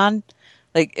Illidan.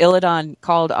 Like, Illidan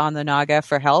called on the Naga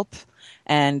for help,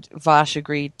 and Vosh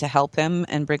agreed to help him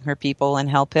and bring her people and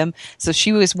help him. So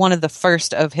she was one of the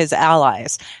first of his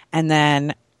allies. And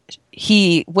then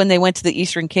when they went to the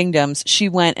Eastern Kingdoms, she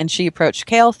went and she approached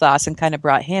Kael'thas and kind of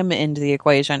brought him into the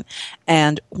equation.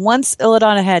 And once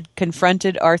Illidan had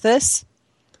confronted Arthas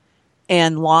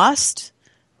and lost,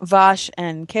 Vosh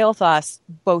and Kael'thas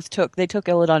both took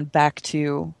Illidan back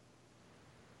to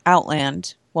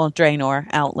Outland. Well, Draenor,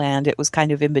 Outland, it was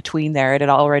kind of in between there. It had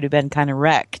already been kind of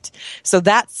wrecked. So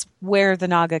that's where the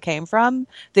Naga came from.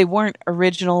 They weren't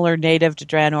original or native to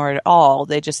Draenor at all.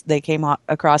 They came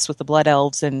across with the Blood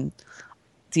Elves and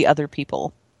the other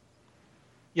people.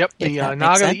 Yep, the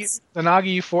Naga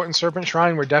you fought in Serpent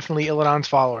Shrine were definitely Illidan's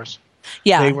followers.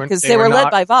 Yeah, because they were led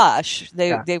by Vosh.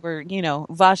 They were,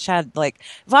 Vosh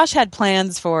had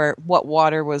plans for what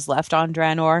water was left on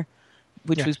Draenor,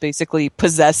 which was basically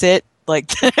possess it. Like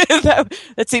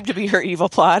that seemed to be her evil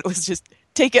plot, was just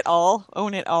take it all,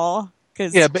 own it all,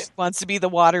 because she wants to be the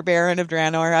water baron of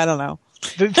Draenor. I don't know.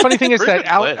 The funny thing is that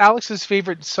Alex's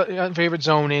favorite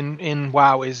zone in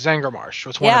WoW is Zangarmarsh.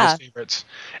 It's one of his favorites.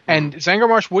 And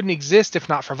Zangarmarsh wouldn't exist if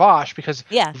not for Vosh, because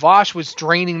Vosh was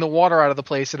draining the water out of the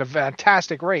place at a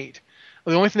fantastic rate.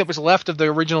 The only thing that was left of the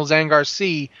original Zangar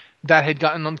Sea that had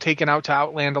gotten them taken out to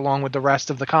Outland along with the rest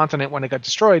of the continent when it got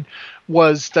destroyed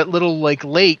was that little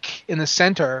lake in the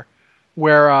center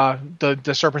where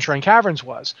the Serpent Shrine Caverns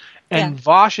was. And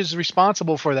Vosh is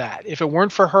responsible for that. If it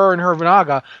weren't for her and her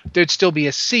Naga, there'd still be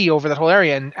a sea over that whole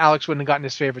area, and Alex wouldn't have gotten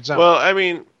his favorite zone. Well, I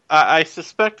mean, I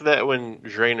suspect that when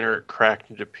Draenor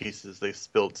cracked into pieces, they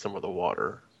spilled some of the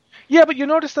water. Yeah, but you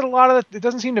notice that a lot of it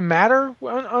doesn't seem to matter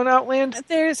on Outland.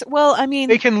 They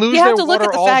can lose you have their to look water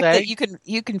at the all fact day. that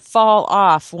you can fall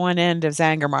off one end of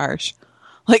Zangarmarsh.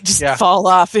 Fall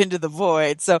off into the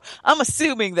void. So I'm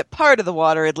assuming that part of the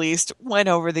water, at least, went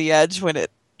over the edge when it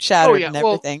shattered and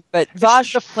everything. But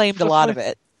Vosh claimed a lot of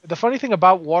it. The funny thing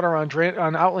about water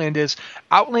on Outland is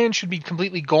Outland should be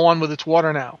completely gone with its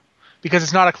water now, because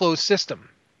it's not a closed system.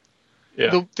 Yeah.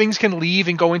 The things can leave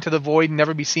and go into the void and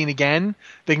never be seen again.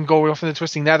 They can go off in the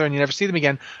Twisting Nether and you never see them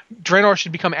again. Draenor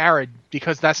should become arid,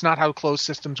 because that's not how closed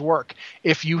systems work.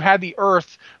 If you had the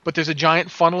Earth, but there's a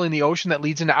giant funnel in the ocean that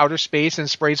leads into outer space and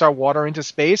sprays our water into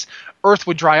space, Earth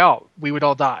would dry out. We would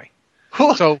all die.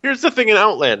 So here's the thing in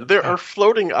Outland. There are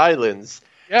floating islands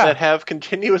that have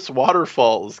continuous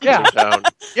waterfalls coming down.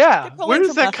 Yeah. Where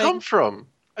does that come from?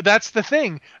 That's the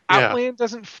thing. Outland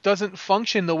doesn't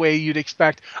function the way you'd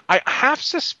expect. I half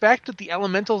suspect that the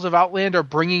elementals of Outland are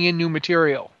bringing in new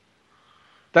material.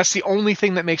 That's the only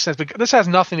thing that makes sense. But this has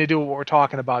nothing to do with what we're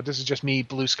talking about. This is just me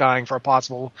blue skying for a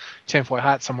possible tinfoil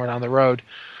hat somewhere down the road.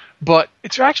 But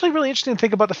it's actually really interesting to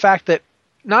think about the fact that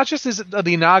not just is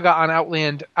the Naga on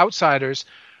Outland outsiders,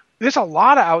 there's a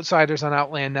lot of outsiders on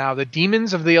Outland now. The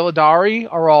demons of the Illidari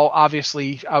are all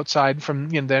obviously outside from,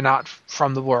 they're not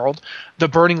from the world. The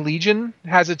Burning Legion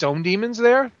has its own demons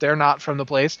there. They're not from the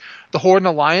place. The Horde and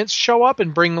Alliance show up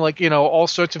and bring all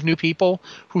sorts of new people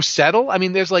who settle. I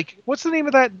mean, there's what's the name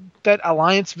of that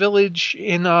Alliance village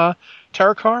in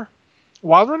Terakar?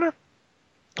 Wildrunner?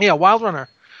 Yeah, Wildrunner.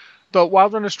 The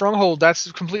Wildrunner stronghold, that's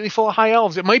completely full of high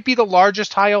elves. It might be the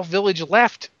largest high elf village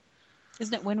left.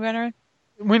 Isn't it Windrunner?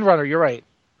 Windrunner, you're right.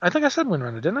 I think I said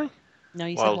Windrunner, didn't I? No,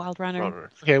 you said Wildrunner.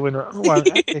 Okay,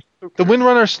 Windrunner.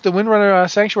 The Windrunner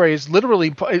Sanctuary is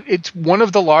literally, it's one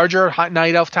of the larger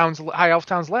high elf towns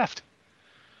left,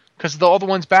 because all the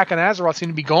ones back in Azeroth seem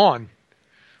to be gone.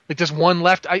 There's one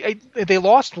left. They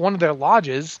lost one of their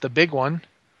lodges, the big one,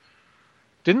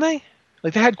 didn't they?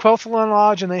 They had Quel'Thalan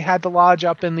Lodge and they had the lodge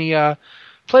up in the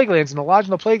Plaguelands, and the lodge in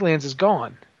the Plaguelands is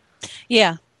gone.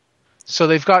 Yeah. So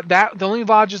they've got that. The only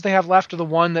lodges they have left are the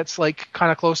one that's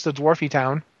kind of close to Dwarfy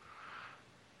Town.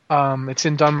 It's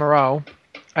in Dunmoreau.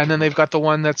 And then they've got the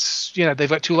one that's, they've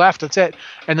got two left. That's it.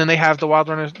 And then they have the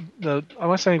Wildrunner, I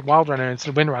want to say Wildrunner, it's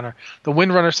the Windrunner. The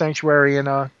Windrunner Sanctuary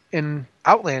in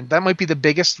Outland. That might be the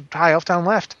biggest high elf town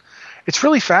left. It's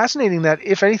really fascinating that,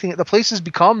 if anything, the place has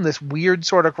become this weird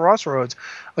sort of crossroads.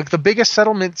 The biggest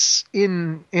settlements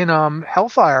in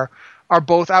Hellfire are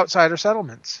both outsider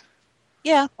settlements.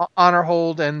 Yeah.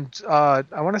 Honorhold and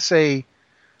I want to say,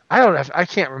 I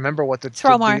can't remember what the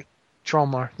Trollmar.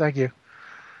 Trollmar, thank you.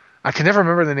 I can never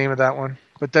remember the name of that one,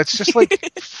 but that's just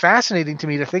fascinating to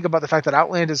me to think about the fact that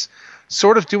Outland is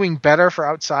sort of doing better for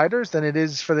outsiders than it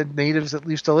is for the natives that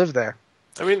used to live there.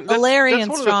 I mean, Alarian that's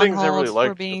one of the things I really Stronghold, liked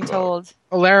we're being about. told.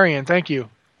 Alarian, thank you.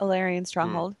 Alarian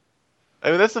Stronghold.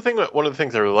 I mean, that's the thing. One of the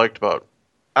things I really liked about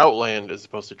Outland as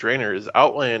opposed to Draenor is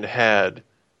Outland had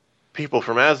people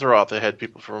from Azeroth, they had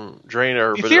people from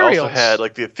Draenor, but it also had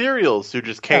the Ethereals who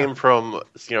just came from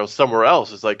somewhere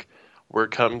else. It's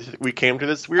we came to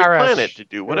this weird planet to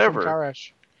do whatever.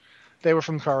 They were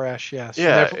from Karash, yes.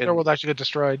 Yeah, their world actually got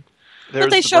destroyed. But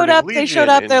they showed up.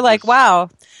 They're like, wow,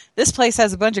 this place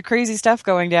has a bunch of crazy stuff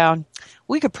going down.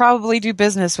 We could probably do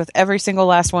business with every single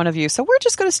last one of you, so we're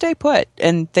just going to stay put.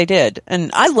 And they did.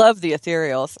 And I love the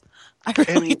Ethereals. I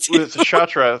really do. With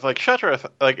Shattrath,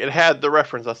 like it had the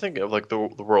reference. I think of like the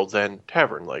World's End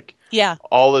Tavern. Like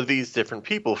all of these different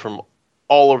people from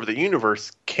all over the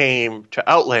universe came to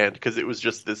Outland because it was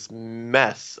just this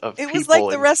mess of people. It was like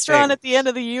the and restaurant things. at the end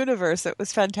of the universe. It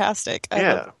was fantastic. I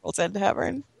love the World's End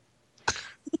Tavern.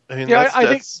 I mean, Yeah, I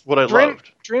think that's what I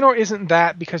loved. Draenor isn't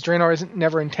that because Draenor isn't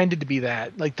never intended to be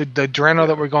that. Like the Draenor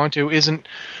that we're going to isn't.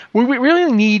 We really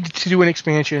need to do an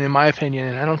expansion, in my opinion,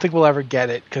 and I don't think we'll ever get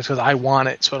it because I want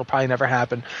it, so it'll probably never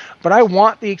happen. But I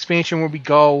want the expansion where we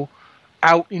go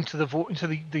out into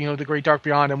the Great Dark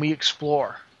Beyond and we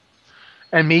explore,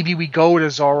 and maybe we go to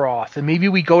Zoroth, and maybe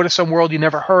we go to some world you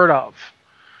never heard of.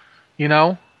 You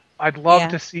know. I'd love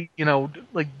to see, go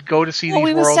to see these worlds.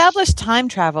 We've established time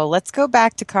travel. Let's go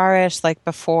back to Karish like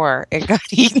before it got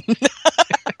eaten.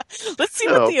 Let's see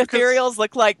what the ethereals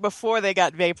look like before they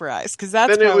got vaporized, because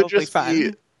that's then probably it would just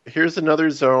fun. Here's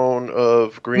another zone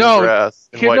of green grass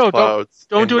and white clouds.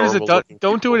 Don't do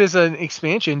it as an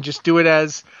expansion. Just do it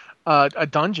as a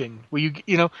dungeon where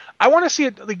I want to see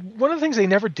it. Like one of the things they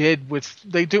never did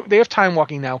they have time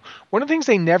walking now. One of the things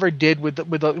they never did with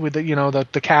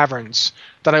the caverns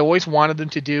that I always wanted them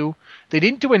to do. They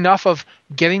didn't do enough of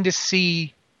getting to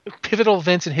see pivotal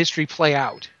events in history play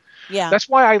out. Yeah, that's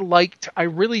why I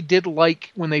really did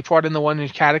like when they brought in the one in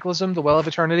Cataclysm, the Well of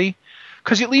Eternity.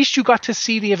 Because at least you got to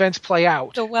see the events play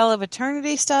out. The Well of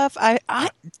Eternity stuff, I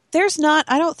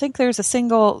don't think there's a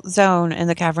single zone in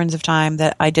the Caverns of Time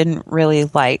that I didn't really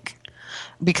like,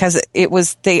 because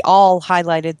they all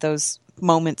highlighted those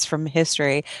moments from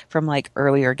history, from like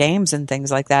earlier games and things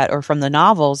like that, or from the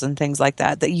novels and things like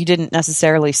that you didn't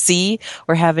necessarily see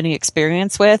or have any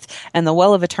experience with. And the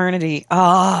Well of Eternity,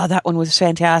 that one was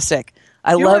fantastic.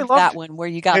 I loved that one where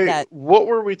you got that. What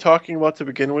were we talking about to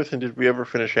begin with, and did we ever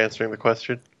finish answering the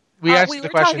question? We were question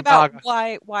talking about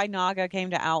Naga. why Naga came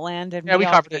to Outland, and we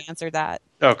covered it. Answered that.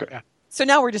 Okay. Yeah. So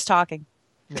now we're just talking.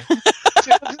 Yeah.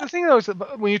 The thing though is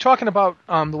that when you're talking about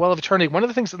the Well of Eternity, one of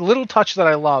the things, the little touch that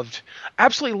I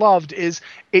absolutely loved, is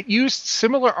it used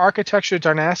similar architecture to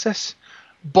Darnassus,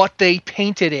 but they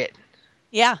painted it.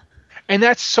 Yeah. And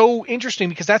that's so interesting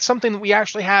because that's something that we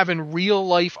actually have in real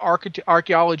life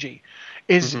archaeology.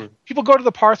 People go to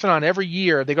the Parthenon every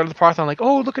year. They go to the Parthenon like,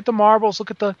 oh, look at the marbles,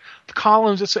 look at the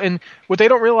columns. And what they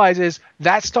don't realize is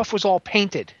that stuff was all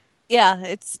painted. Yeah,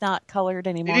 it's not colored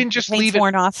anymore. They didn't just leave it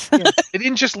worn off. They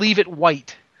didn't just leave it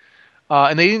white.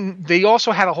 And they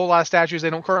also had a whole lot of statues they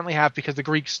don't currently have because the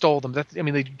Greeks stole them.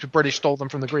 The British stole them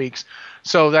from the Greeks.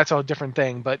 So that's a different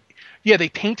thing. But yeah, they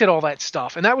painted all that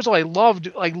stuff. And that was what I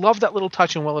loved. I loved that little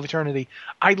touch in Well of Eternity.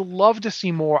 I'd love to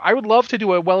see more. I would love to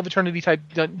do a Well of Eternity type,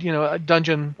 a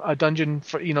dungeon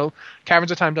for,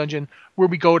 Caverns of Time dungeon where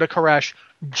we go to Koresh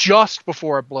just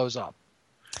before it blows up.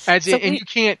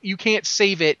 You can't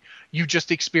save it. You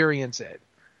just experience it.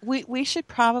 We should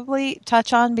probably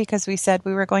touch on, because we said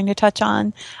we were going to touch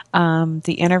on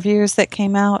the interviews that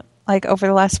came out like over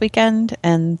the last weekend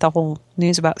and the whole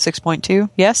news about 6.2.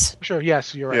 Yes? Sure.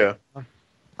 Yes, you're right. Yeah.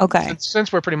 Okay.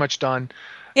 Since we're pretty much done,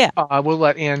 we'll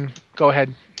let Ann go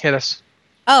ahead, hit us.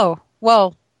 Oh,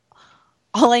 well,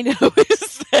 all I know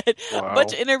is that a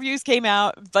bunch of interviews came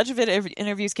out.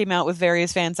 Interviews came out with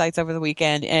various fan sites over the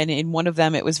weekend, and in one of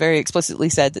them, it was very explicitly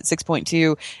said that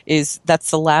 6.2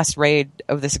 that's the last raid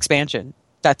of this expansion.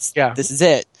 This is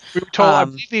it. We were told. I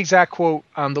believe the exact quote.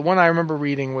 The one I remember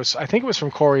reading was, I think it was from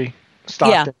Corey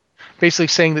Stockton, basically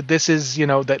saying that this is,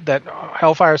 that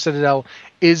Hellfire Citadel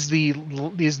is the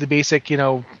basic,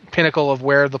 pinnacle of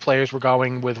where the players were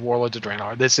going with Warlords of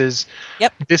Draenor. This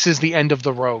is the end of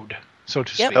the road, so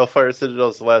to speak. Hellfire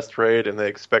Citadel's the last raid, and they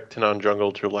expect Tanan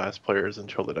Jungle to last players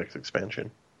until the next expansion.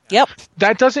 Yep.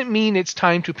 That doesn't mean it's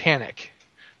time to panic.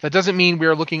 That doesn't mean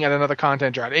we're looking at another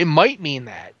content drought. It might mean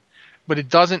that, but it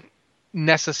doesn't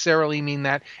necessarily mean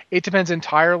that. It depends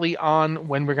entirely on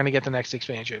when we're going to get the next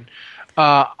expansion.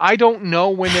 I don't know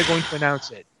when they're going to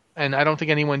announce it, and I don't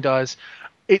think anyone does.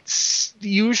 It's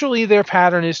usually their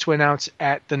pattern is to announce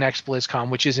at the next BlizzCon,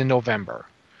 which is in November.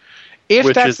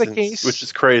 If that's the case, which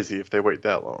is crazy if they wait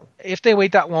that long. If they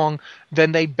wait that long,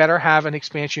 then they better have an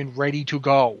expansion ready to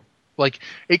go. Like,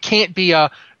 it can't be the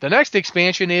next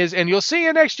expansion is, and you'll see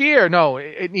you next year. No,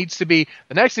 it needs to be,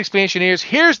 the next expansion is,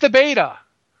 here's the beta.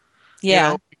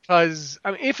 Yeah. Because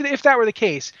if that were the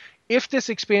case, if this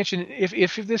expansion,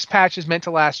 if this patch is meant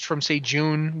to last from, say,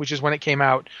 June, which is when it came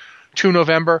out, to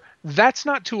November, that's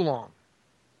not too long.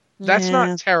 That's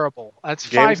not terrible. That's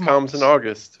 5 months. Gamescom's in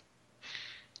August.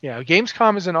 Yeah,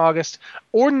 Gamescom is in August.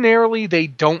 Ordinarily, they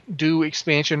don't do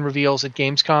expansion reveals at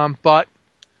Gamescom, but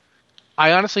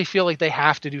I honestly feel like they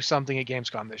have to do something at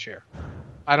Gamescom this year.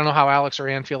 I don't know how Alex or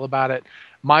Ann feel about it.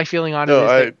 My feeling on No,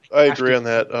 it is I agree on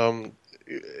that.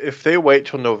 If they wait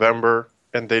till November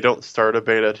and they don't start a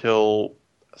beta till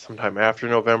sometime after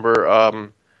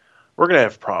November, we're going to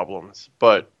have problems.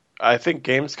 But I think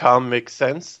Gamescom makes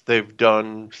sense. They've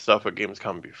done stuff at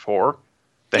Gamescom before.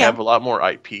 They have a lot more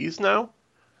IPs now.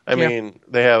 I mean,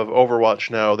 they have Overwatch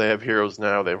now, they have Heroes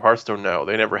now, they have Hearthstone now.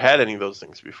 They never had any of those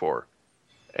things before.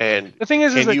 And the thing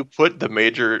is, can you put the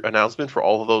major announcement for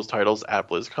all of those titles at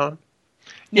BlizzCon?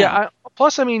 Yeah.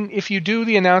 Plus, I mean, if you do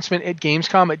the announcement at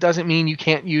Gamescom, it doesn't mean you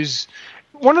can't use.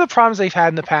 One of the problems they've had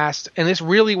in the past, and this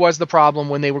really was the problem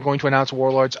when they were going to announce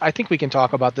Warlords. I think we can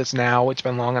talk about this now. It's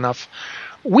been long enough.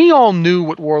 We all knew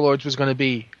what Warlords was going to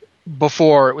be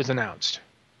before it was announced.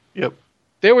 Yep.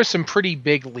 There were some pretty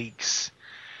big leaks.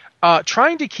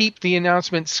 Trying to keep the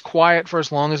announcements quiet for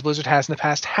as long as Blizzard has in the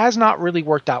past has not really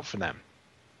worked out for them.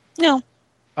 No.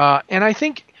 And I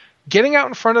think getting out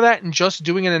in front of that and just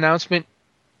doing an announcement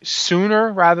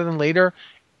sooner rather than later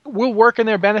will work in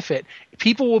their benefit.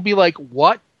 People will be like,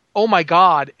 what? Oh my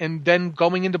God. And then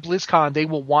going into BlizzCon, they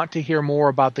will want to hear more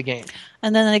about the game.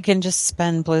 And then they can just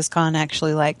spend BlizzCon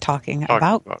actually like talking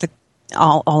about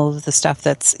all of the stuff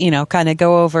that's, kind of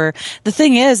go over. The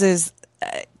thing is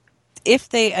if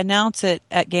they announce it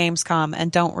at Gamescom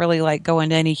and don't really like go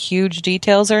into any huge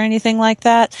details or anything like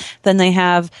that, then they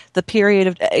have the period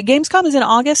of Gamescom is in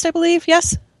August, I believe.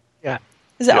 Yes. Yeah.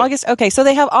 Is it August? Okay, so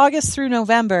they have August through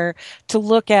November to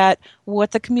look at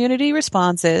what the community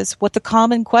response is, what the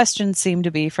common questions seem to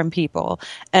be from people,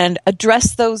 and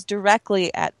address those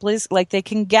directly at Blizz. Like they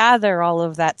can gather all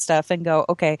of that stuff and go,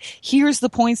 okay, here's the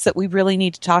points that we really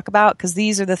need to talk about because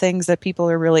these are the things that people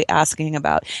are really asking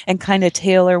about, and kind of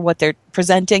tailor what they're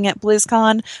presenting at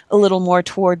BlizzCon a little more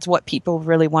towards what people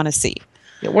really want to see.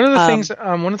 Yeah, one of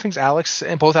the things Alex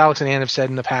and both Alex and Ann have said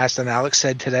in the past, and Alex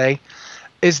said today,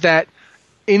 is that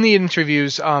in the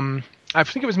interviews, I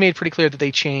think it was made pretty clear that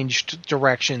they changed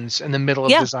directions in the middle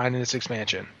of design in this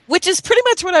expansion. Which is pretty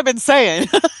much what I've been saying.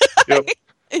 Yep.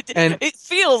 It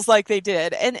feels like they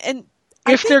did. And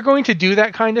if they're going to do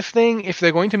that kind of thing, if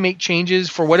they're going to make changes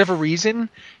for whatever reason,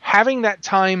 having that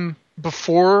time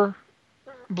before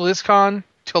BlizzCon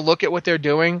to look at what they're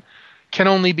doing can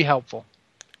only be helpful.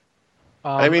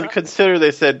 I mean, consider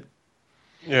they said,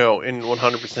 in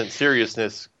 100%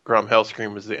 seriousness, Grom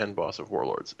Hellscream was the end boss of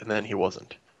Warlords, and then he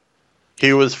wasn't.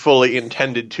 He was fully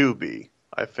intended to be,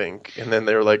 I think, and then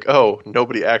they were like, oh,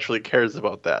 nobody actually cares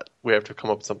about that. We have to come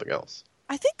up with something else.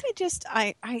 I think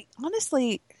I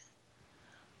honestly,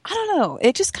 I don't know.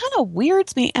 It just kind of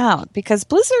weirds me out because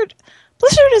Blizzard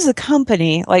is a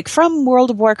company, like from World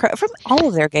of Warcraft, from all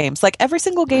of their games, like every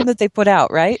single game that they put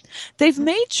out, right? They've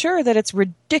made sure that it's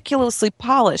ridiculously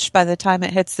polished by the time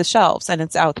it hits the shelves and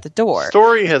it's out the door.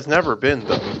 Story has never been,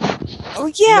 though.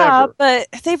 Oh yeah, Never. but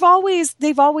they've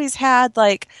always had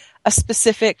like a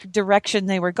specific direction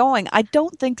they were going. I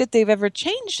don't think that they've ever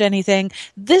changed anything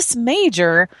this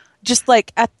major, just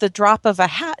like at the drop of a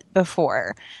hat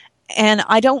before. And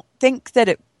I don't think that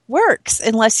it works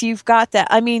unless you've got that.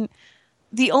 I mean,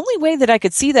 the only way that I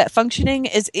could see that functioning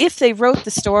is if they wrote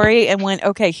the story and went,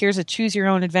 okay, here's a choose your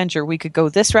own adventure. We could go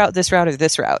this route, or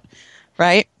this route,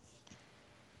 right?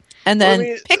 And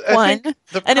then pick one.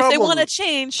 And if they want to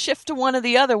change, shift to one of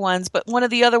the other ones, but one of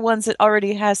the other ones that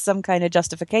already has some kind of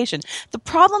justification. The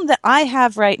problem that I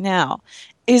have right now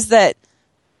is that,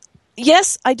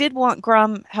 yes, I did want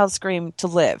Grom Hellscream to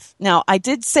live. Now, I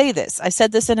did say this. I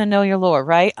said this in a Know Your Lore,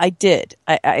 right? I did.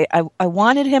 I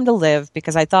wanted him to live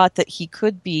because I thought that he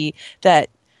could be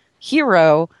that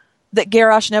hero that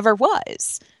Garrosh never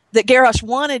was. That Garrosh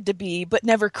wanted to be, but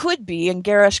never could be, and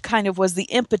Garrosh kind of was the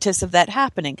impetus of that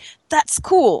happening. That's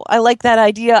cool. I like that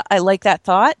idea. I like that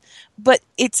thought. But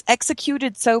it's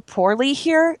executed so poorly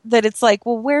here that it's like,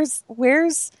 well, where's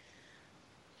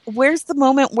the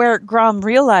moment where Grom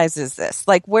realizes this?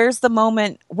 Like, where's the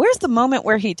moment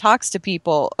where he talks to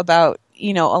people about,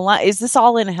 a lot? Is this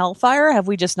all in Hellfire? Have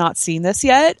we just not seen this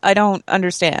yet? I don't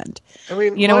understand. I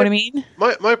mean, you know what I mean?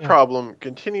 My problem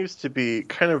continues to be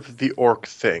kind of the orc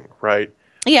thing, right?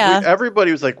 Yeah.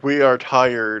 Everybody was like, we are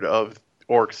tired of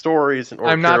orc stories and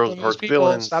orc heroes and orc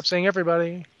villains. Stop saying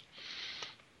everybody.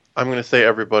 I'm going to say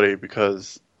everybody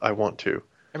because I want to.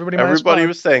 Everybody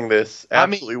was saying this.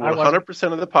 Absolutely,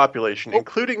 100% of the population,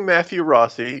 including Matthew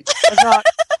Rossi,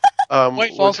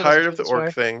 was tired of the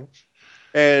orc thing.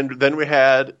 And then we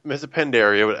had Miss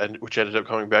Pandaria, which ended up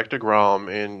coming back to Grom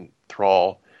in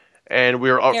Thrall. And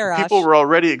people were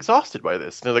already exhausted by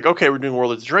this. And they're like, okay, we're doing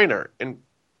Warlords Draenor. And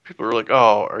people were like,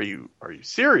 "Oh, are you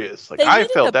serious?" Like, They I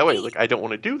needed felt a that way. beat. Like, I don't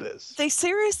want to do this.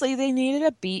 They needed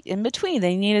a beat in between.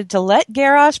 They needed to let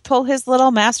Garrosh pull his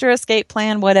little master escape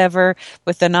plan, whatever,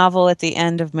 with the novel at the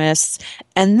end of Mists,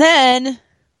 and then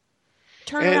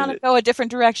turn around and go a different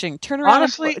direction. Turn around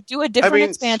and do a different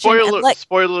expansion.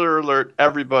 Spoiler alert,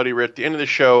 everybody, we're at the end of the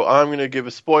show. I'm going to give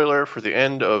a spoiler for the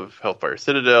end of Hellfire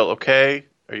Citadel, okay?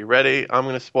 Are you ready? I'm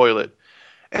going to spoil it.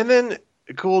 And then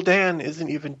Gul'dan isn't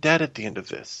even dead at the end of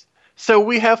this. So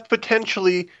we have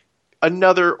potentially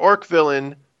another orc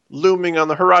villain looming on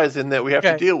the horizon that we have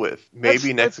to deal with.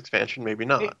 Maybe next expansion, maybe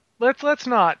not. Let's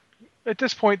not. At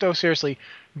this point, though, seriously,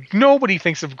 nobody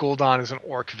thinks of Gul'dan as an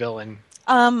orc villain.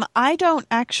 I don't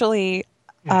actually.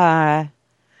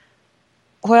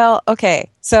 Well, okay.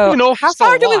 So how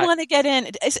far do we want to get in?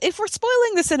 If we're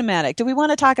spoiling the cinematic, do we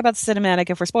want to talk about the cinematic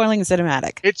if we're spoiling the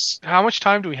cinematic? It's how much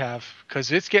time do we have? Because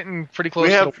it's getting pretty close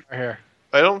to the wire here.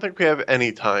 I don't think we have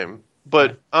any time.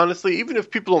 But honestly, even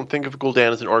if people don't think of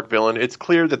Gul'dan as an orc villain, it's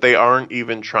clear that they aren't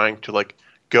even trying to like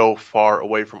go far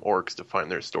away from orcs to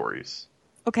find their stories.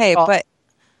 Okay, but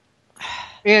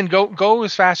and go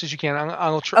as fast as you can.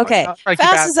 I'll try. Okay,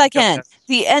 fast as I can.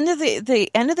 The end of the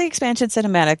expansion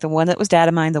cinematic, the one that was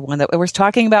data mined, the one that we're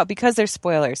talking about because there's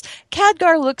spoilers.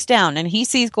 Khadgar looks down and he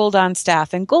sees Gul'dan's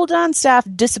staff, and Gul'dan's staff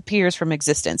disappears from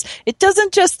existence. It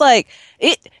doesn't just like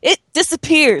it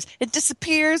disappears. It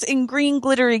disappears in green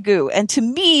glittery goo, and to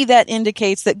me that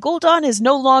indicates that Gul'dan is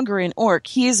no longer an orc.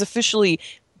 He is officially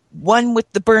one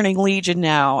with the Burning Legion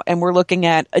now, and we're looking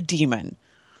at a demon.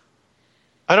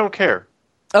 I don't care.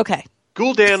 Okay.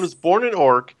 Gul'dan was born an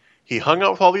orc. He hung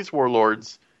out with all these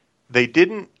warlords. They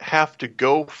didn't have to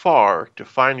go far to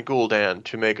find Gul'dan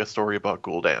to make a story about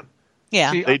Gul'dan.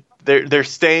 Yeah. They're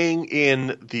staying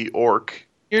in the orc.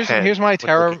 Here's my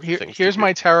terror. Here's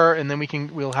my terror, and then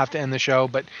we'll have to end the show.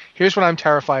 But here's what I'm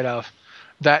terrified of: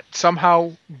 that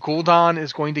somehow Gul'dan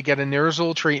is going to get a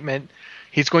Ner'zhul treatment.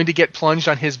 He's going to get plunged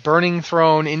on his burning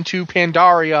throne into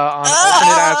Pandaria on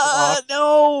alternate Azeroth.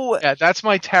 No! Yeah, that's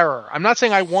my terror. I'm not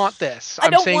saying I want this. I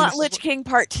don't want Lich King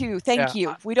Part 2. Thank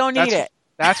you. We don't need it.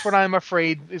 That's what I'm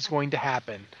afraid is going to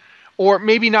happen. Or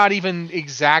maybe not even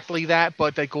exactly that,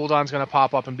 but that Gul'dan's going to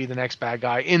pop up and be the next bad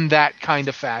guy in that kind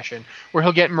of fashion, where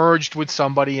he'll get merged with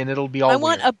somebody and it'll be all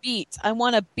weird. I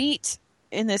want a beat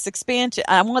in this expansion.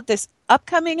 I want this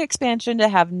upcoming expansion to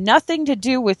have nothing to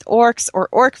do with orcs or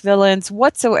orc villains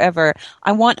whatsoever.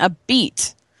 I want a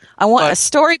beat. I want a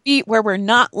story beat where we're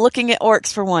not looking at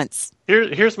orcs for once.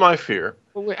 Here's my fear.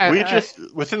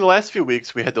 Within the last few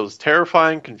weeks, we had those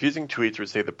terrifying, confusing tweets where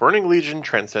say the Burning Legion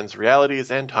transcends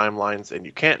realities and timelines, and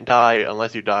you can't die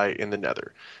unless you die in the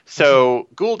Nether. So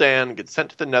Gul'dan gets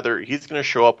sent to the Nether. He's going to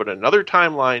show up in another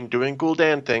timeline doing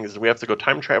Gul'dan things, and we have to go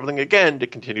time traveling again to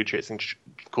continue chasing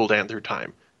Gul'dan through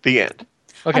time. The end.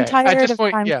 Okay. I'm tired of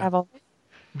time travel.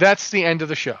 That's the end of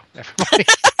the show.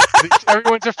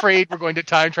 Everyone's afraid we're going to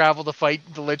time travel to fight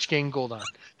the Lich King Gul'dan.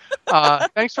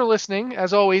 Thanks for listening.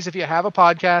 As always, if you have a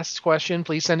podcast question,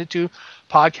 please send it to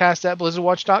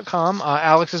podcast@blizzardwatch.com.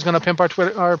 Alex is going to pimp our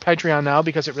Patreon now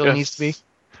because it really needs to be.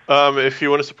 If you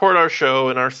want to support our show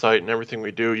and our site and everything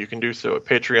we do, you can do so at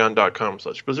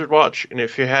patreon.com/blizzardwatch. And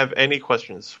if you have any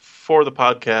questions for the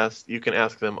podcast, you can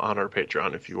ask them on our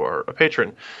Patreon if you are a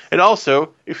patron. And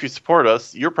also, if you support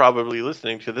us, you're probably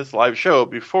listening to this live show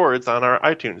before it's on our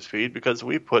iTunes feed because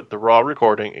we put the raw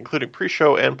recording, including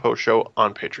pre-show and post-show,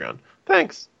 on Patreon.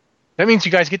 Thanks. That means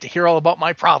you guys get to hear all about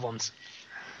my problems.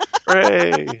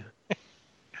 Hooray.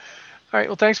 All right.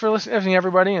 Well, thanks for listening,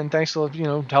 everybody, and thanks for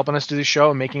helping us do this show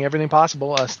and making everything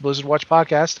possible. It's the Blizzard Watch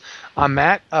podcast. I'm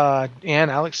Matt.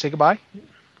 And Alex, say goodbye.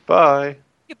 Bye.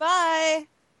 Goodbye.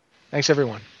 Thanks,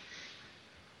 everyone.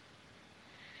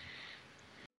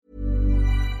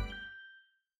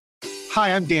 Hi,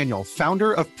 I'm Daniel,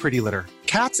 founder of Pretty Litter.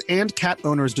 Cats and cat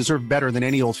owners deserve better than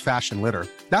any old-fashioned litter.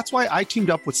 That's why I teamed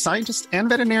up with scientists and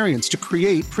veterinarians to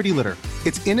create Pretty Litter.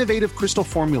 Its innovative crystal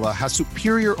formula has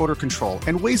superior odor control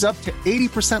and weighs up to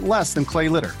 80% less than clay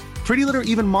litter. Pretty Litter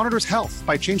even monitors health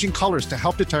by changing colors to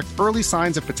help detect early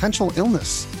signs of potential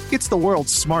illness. It's the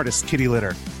world's smartest kitty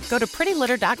litter. Go to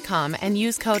prettylitter.com and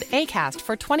use code ACAST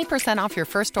for 20% off your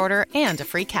first order and a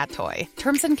free cat toy.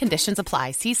 Terms and conditions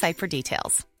apply. See site for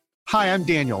details. Hi, I'm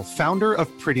Daniel, founder of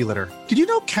Pretty Litter. Did you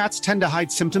know cats tend to hide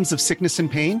symptoms of sickness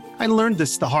and pain? I learned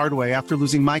this the hard way after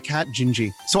losing my cat,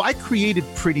 Gingy. So I created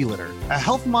Pretty Litter, a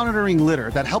health monitoring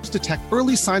litter that helps detect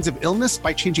early signs of illness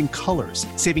by changing colors,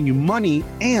 saving you money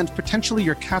and potentially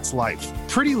your cat's life.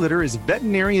 Pretty Litter is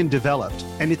veterinarian developed,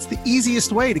 and it's the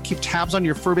easiest way to keep tabs on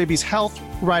your fur baby's health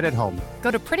right at home.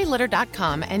 Go to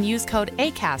prettylitter.com and use code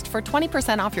ACAST for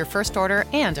 20% off your first order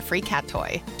and a free cat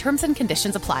toy. Terms and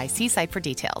conditions apply. See site for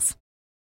details.